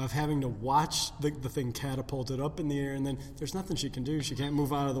of having to watch the thing catapulted up in the air, and then there's nothing she can do. She can't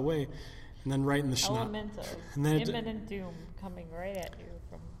move out of the way. And then right in the schnout. Element of imminent doom coming right at you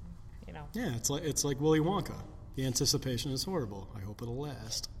from, Yeah, it's like Willy Wonka. The anticipation is horrible. I hope it'll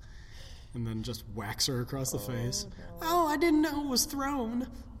last. and then just whacks her across the face. No. Oh, I didn't know it was thrown.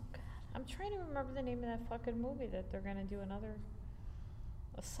 I'm trying to remember the name of that fucking movie that they're going to do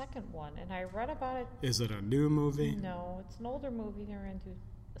a second one, and I read about it. Is it a new movie? No, it's an older movie. They're going to do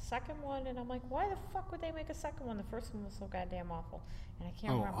a second one, and I'm like, why the fuck would they make a second one? The first one was so goddamn awful, and I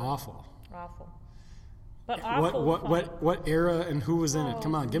can't remember. Awful. But awful. What era and who was in it?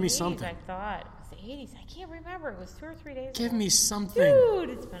 Come on, give me 80s, something. I thought it was the 80s. I can't remember. It was 2 or 3 days. Give ago. me something. Dude,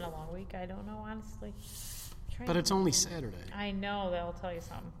 it's been a long week. I don't know, honestly. But it's only Saturday. I know. That'll tell you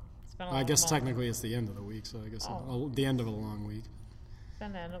something. It's been a long I guess month. technically it's the end of the week, so I guess the end of a long week. It's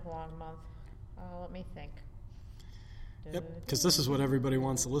been the end of a long month. Let me think. Yep, because this is what everybody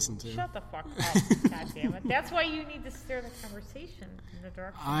wants to listen to. Shut the fuck up. God damn it. That's why you need to steer the conversation in the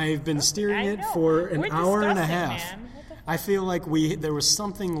direction. I've been steering it know. for an We're hour and a discussing, half. Man. What the fuck? I feel like there was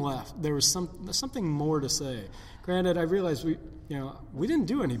something left. There was something more to say. Granted, I realized we didn't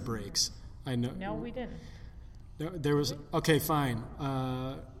do any breaks. I know. No, we didn't. There was okay, fine.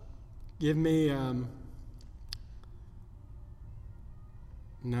 Give me.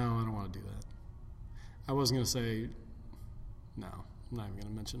 No, I don't want to do that. I was going to say. No, I'm not even going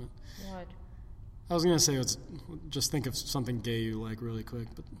to mention it. What? I was going to say just think of something gay you like really quick,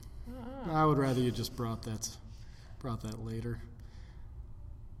 but I would rather you just brought that later.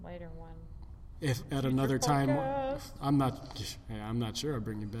 Later one. If at another time, podcast. I'm not sure I'll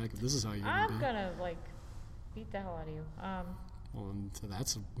bring you back if this is how you're going to be. I'm gonna beat the hell out of you. Well,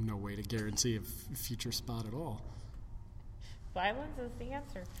 that's no way to guarantee a future spot at all. Violence is the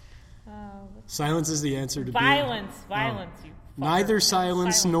answer. Silence is the answer to violence. You fucker. Neither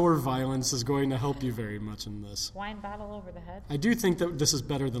silence nor violence is going to help you very much in this. Wine bottle over the head. I do think that this is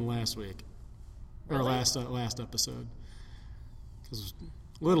better than last week, Really? or last episode. Because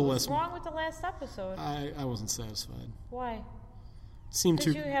a little less. What's wrong with the last episode? I wasn't satisfied. Why? It seemed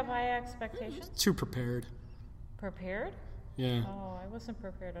Did you have high expectations? too prepared. Prepared? Yeah. Oh, I wasn't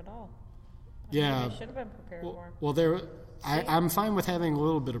prepared at all. Yeah. I should have been prepared more. Well, I'm fine with having a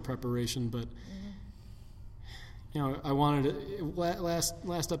little bit of preparation, but I wanted it.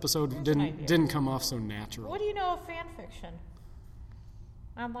 Last episode didn't come off so natural. What do you know of fan fiction?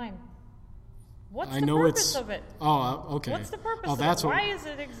 Online. What's I the know purpose of it? Oh, okay. What's the purpose Oh, of that's it? what, Why does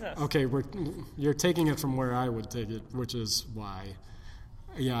it exist? Okay, you're taking it from where I would take it, which is why.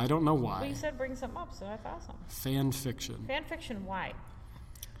 Yeah, I don't know why. Well, you said bring something up, so I thought something. Fan fiction. Fan fiction, why?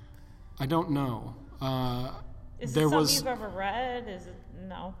 I don't know. Is it something you've ever read? Is it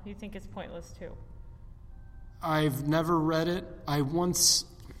no? You think it's pointless too? I've never read it. I once.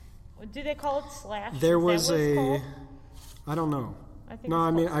 Do they call it slash? There Is was that what it's called? I don't know. I think No,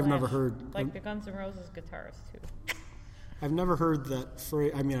 it's I mean called I've never slash, heard. like the Guns N' Roses guitarist too. I've never heard that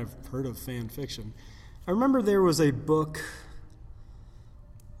phrase. I mean, I've heard of fan fiction. I remember there was a book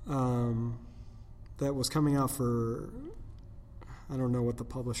that was coming out for. I don't know what the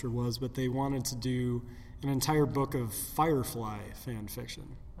publisher was, but they wanted to do an entire book of Firefly fan fiction.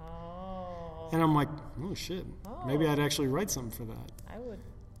 Oh. And I'm like, oh shit, maybe Oh. I'd actually write something for that. I would.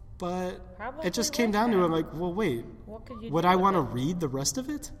 But Probably it just came like down to that. it, like, well, wait, What could you would do I with want to it? read the rest of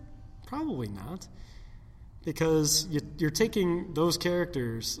it? Probably not, because you're taking those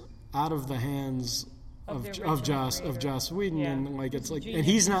characters out of the hands Of the of original Joss Whedon, Yeah. and like He's it's a like, genius. and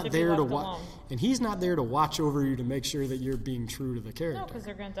he's He not should be there to left watch, alone. and he's not there to watch over you to make sure that you're being true to the character. No, because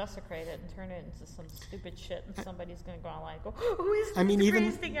they're going to desecrate it and turn it into some stupid shit, and somebody's going to go online and go, "Oh, is this I mean, the even-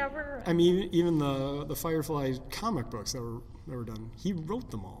 greatest thing ever?" I mean, even the Firefly comic books that were done, he wrote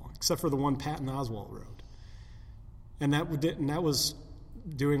them all, except for the one Patton Oswalt wrote, and that was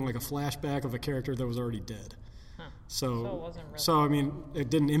doing like a flashback of a character that was already dead. Huh. So it wasn't really. So I mean, it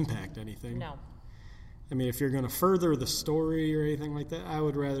didn't impact anything. No. I mean, if you're going to further the story or anything like that, I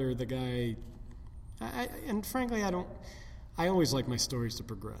would rather the guy. And frankly, I always like my stories to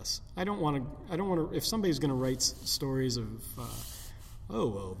progress. I don't want to. If somebody's going to write stories of, oh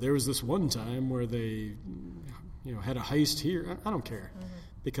well, there was this one time where they, had a heist here. I don't care,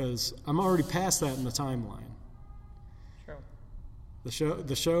 because I'm already past that in the timeline. True.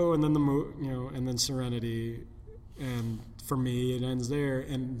 The show, and then and then Serenity, and for me, it ends there.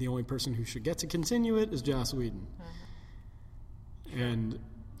 And the only person who should get to continue it is Joss Whedon. And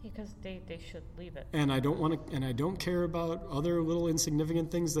Because they should leave it. and I don't care about other little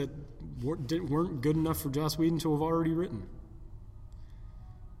insignificant things that weren't good enough for Joss Whedon to have already written.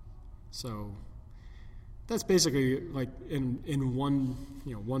 So that's basically like in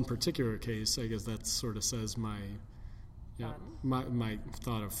one particular case. I guess that sort of says my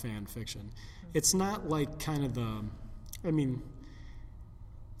thought of fan fiction. It's not like kind of the. I mean,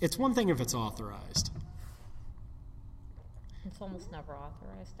 it's one thing if it's authorized. It's almost never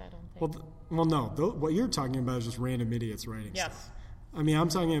authorized, I don't think. Well, no. What you're talking about is just random idiots writing Yes. stuff. I mean, I'm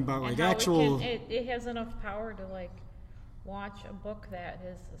talking about And like how actual. it has enough power to like watch a book that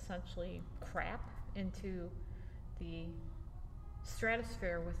is essentially crap into the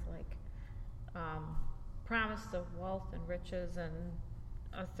stratosphere with like promise of wealth and riches and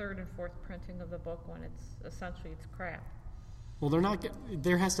a third and fourth printing of the book when it's crap. Well, they're not.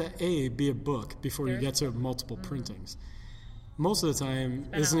 There has to be a book before you get to multiple printings. Most of the time,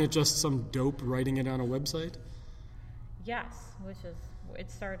 isn't it just some dope writing it on a website? Yes,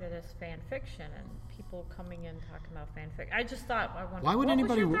 it started as fan fiction and people coming in talking about fan fiction. I just thought, Why would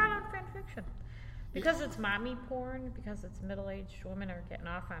anybody? What was your thought on fan fiction? Because it's mommy porn, because it's middle-aged women are getting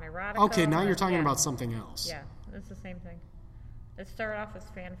off on erotica. Okay, now you're talking about something else. Yeah, it's the same thing. It started off as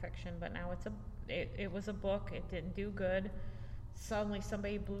fan fiction, but now it was a book. It didn't do good. Suddenly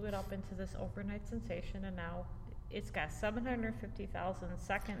somebody blew it up into this overnight sensation, and now it's got 750,000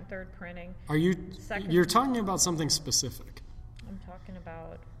 second and third printing. You're talking about something specific? I'm talking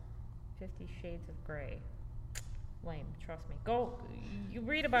about 50 Shades of Grey. Lame, trust me. Go, you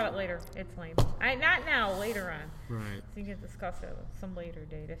read about it later. It's lame. Not now, later on. Right. So you can discuss it at some later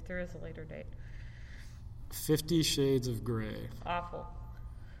date, if there is a later date. 50 Shades of Grey. Awful,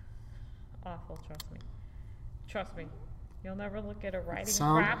 trust me. Trust me. You'll never look at a writing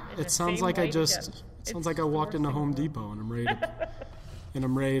crap in the same way again. It sounds like I walked into Home Depot and I'm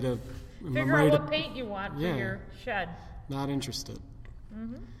ready to figure out what paint you want for your shed. Not interested.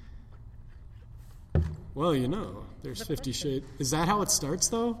 Mm-hmm. Well, there's 50 Shades. Is that how it starts,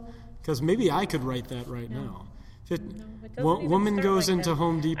 though? Because maybe I could write that right now. Woman goes into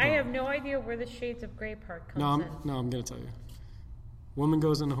Home Depot. I have no idea where the Shades of Grey part comes in. No, I'm going to tell you. Woman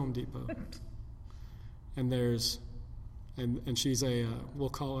goes into Home Depot. And there's... And she's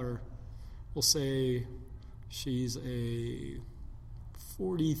we'll say she's a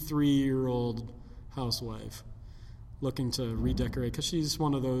 43-year-old housewife looking to redecorate, because she's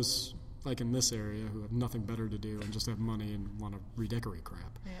one of those, like in this area, who have nothing better to do and just have money and want to redecorate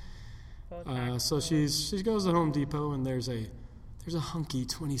crap. Yep. So she goes to Home Depot, and there's a hunky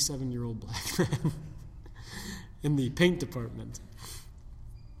 27-year-old black man in the paint department,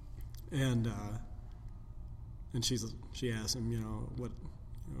 and she asks him,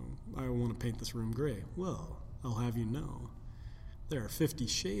 I want to paint this room gray. Well, I'll have you know, there are 50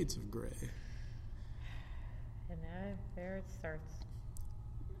 shades of gray. And there it starts.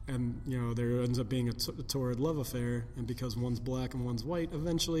 And, there ends up being a torrid love affair, and because one's black and one's white,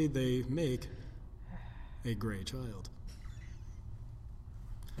 eventually they make a gray child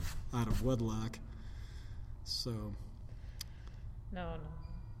out of wedlock. So... No.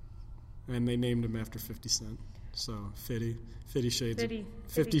 And they named him after 50 Cent. So, 50 Shades of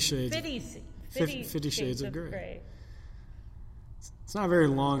Grey. It's not a very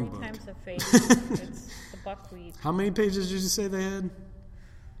long book. 3 times a fade. It's the buckwheat. How many pages did you say they had?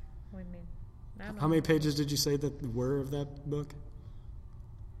 What do you mean? How many pages did you say that were of that book?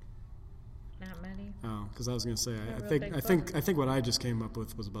 Not many. Oh, because I was going to say, I think what I just came up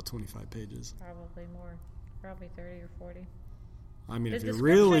with was about 25 pages. Probably more. Probably 30 or 40. I mean, if you're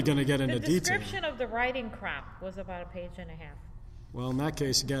really going to get into detail. The description of the writing crop was about a page and a half. Well, in that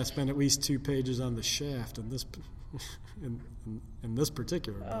case, you got to spend at least 2 pages on the shaft in this in this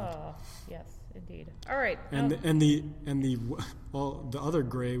particular book. Oh, yes, indeed. All right. The other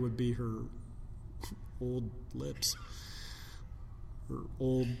gray would be her old lips, her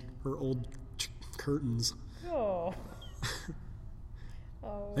old curtains. Oh.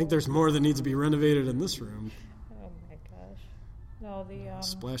 I think there's more that needs to be renovated in this room. Oh my gosh. No,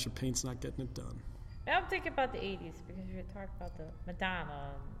 splash of paint's not getting it done. I'm thinking about the 80s because you talked about the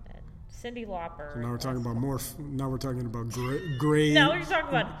Madonna and Cyndi Lauper. So now we're talking about more. Now we're talking about gray. Now we're talking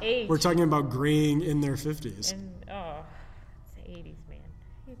about age. We're talking about graying in their 50s. And it's the 80s, man.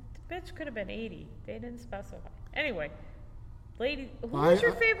 The bitch could have been 80. They didn't specify. Anyway, lady, who was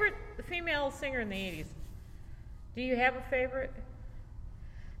your favorite female singer in the 80s? Do you have a favorite?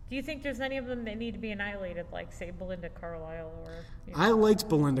 Do you think there's any of them that need to be annihilated, like, say, Belinda Carlisle? I liked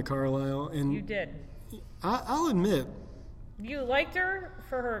Belinda Carlisle. And you did? I'll admit. You liked her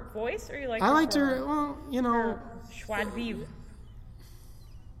for her voice, or you liked her her joie de vivre?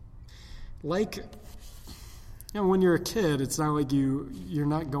 Like, when you're a kid, it's not like you're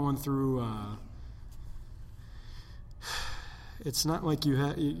not going through... it's not like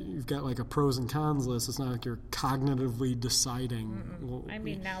you've got like a pros and cons list. It's not like you're cognitively deciding. Well, I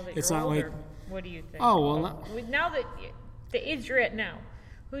mean, now that you're older, what do you think? Oh, well... now that the age you're at now,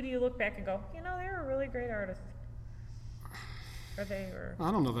 who do you look back and go, they were a really great artist? Are they? Or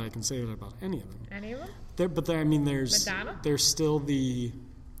I don't know that I can say that about any of them. any of them? I mean, there's Madonna? there's still the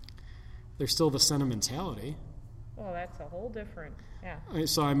sentimentality. Well, that's a whole different. Yeah.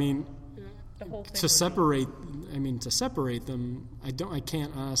 So I mean, The whole thing to would separate them, I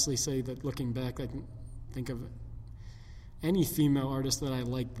can't honestly say that looking back I can think of any female artist that I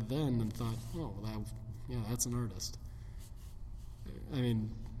liked then and thought, oh, that's an artist. I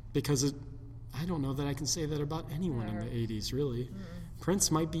mean, because I don't know that I can say that about anyone in the 80s, really. Mm-mm. Prince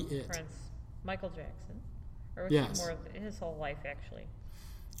might be it. Prince. Michael Jackson. Or was Yes. it more his whole life, actually?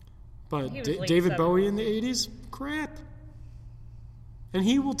 But He was late David 70s. Bowie in the 80s, crap. And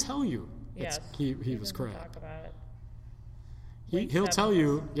he will tell you Yes. he was doesn't crap. Talk about it. He'll Late tell 70s.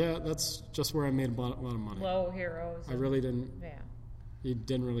 you, yeah, that's just where I made a lot of money. Low heroes. I really didn't. Yeah. He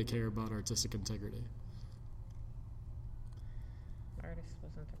didn't really care about artistic integrity. Artist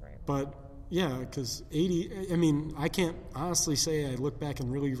wasn't the right word. But yeah, because 80. I mean, I can't honestly say I look back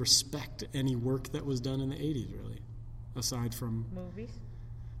and really respect any work that was done in the 80s, really, aside from Movies?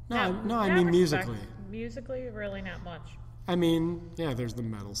 no, I Not mean respect. musically. Musically, really not much. I mean, yeah, there's the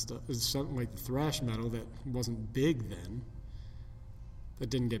metal stuff. It's something like the thrash metal that wasn't big then. That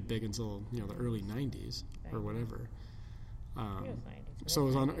didn't get big until the early '90s or whatever. It was 90s. So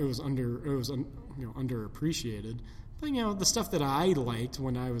it was underappreciated. But the stuff that I liked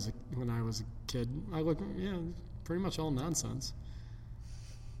when I was a kid, I look pretty much all nonsense.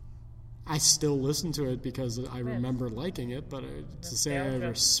 I still listen to it because I remember liking it, but to say I Nostalgia.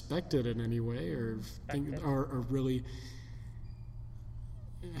 respect it in any way or really,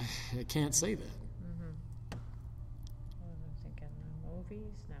 I can't say that. I was thinking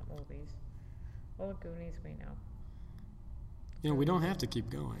movies, not movies. Well, Goonies, we know. We don't have to keep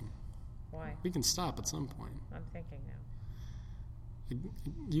going. Why? We can stop at some point. I'm thinking now.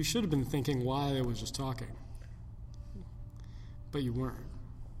 You should have been thinking why I was just talking, but you weren't.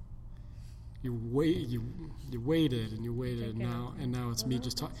 You waited and you waited, and now it's me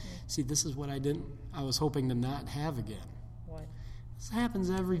just talking. See, this is what I was hoping to not have again. What? This happens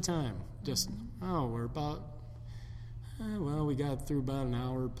every time. Just we're about. We got through about an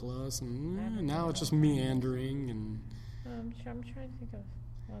hour plus, and now it's just meandering and. I'm trying to think of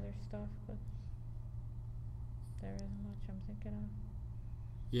other stuff, but there isn't much I'm thinking of.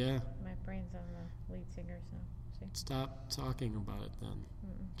 Yeah. My brain's on the lead singers now. See? Stop talking about it then.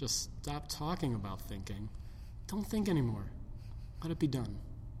 Just stop talking about thinking. Don't think anymore. Let it be done.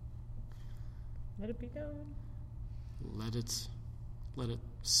 Let it be done. Let it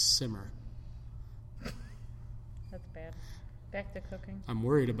simmer. That's bad. Back to cooking. I'm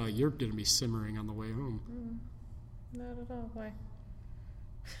worried about you're going to be simmering on the way home. Not at all. Why?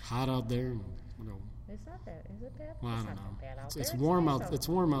 Hot out there. It's not bad. Is it bad? Well, I It's don't not know. that bad out It's there. warm nice out. It's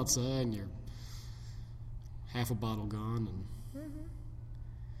warm outside, and you're half a bottle gone,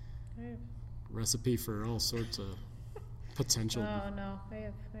 and recipe for all sorts of potential Oh no, I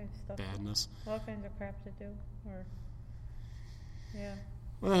have stuff. badness. All kinds of crap to do. Yeah.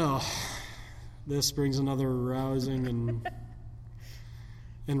 Well, this brings another rousing and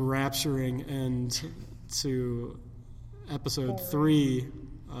enrapturing end to episode 3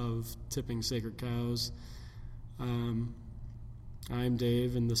 of Tipping Sacred Cows. I'm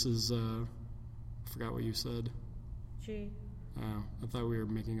Dave, and this is, I forgot what you said. Gee. I thought we were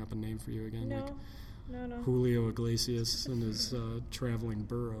making up a name for you again. No. Like No. Julio Iglesias and his traveling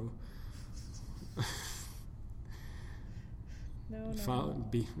burro. No.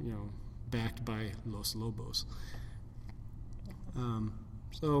 Backed by Los Lobos.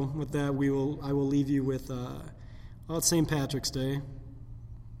 So with that, I will leave you with, it's St. Patrick's Day,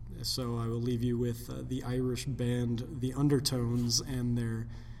 so I will leave you with the Irish band The Undertones and their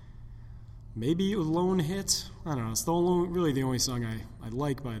maybe lone hit. I don't know. It's really the only song I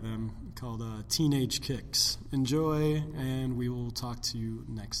like by them, called Teenage Kicks. Enjoy, and we will talk to you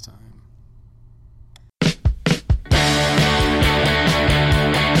next time.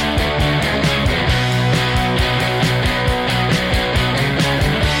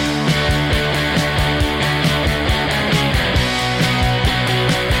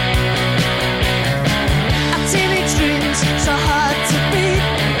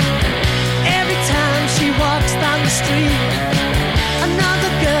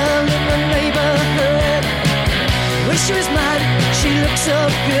 She was mine, she looked so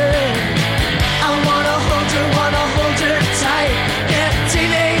good. I wanna hold her tight. Get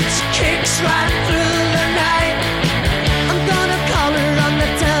teenage kicks right through the night. I'm gonna call her on the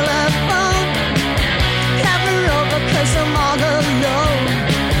telephone. Have her over 'cause I'm all alone.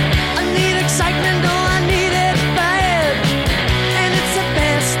 I need excitement, oh I need it bad. And it's the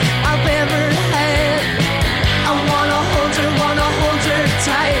best I've ever had. I wanna hold her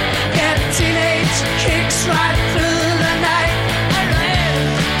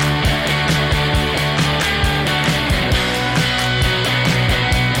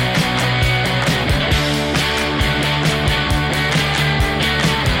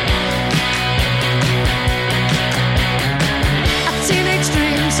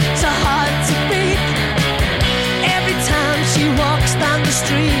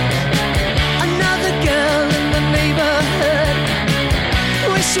free.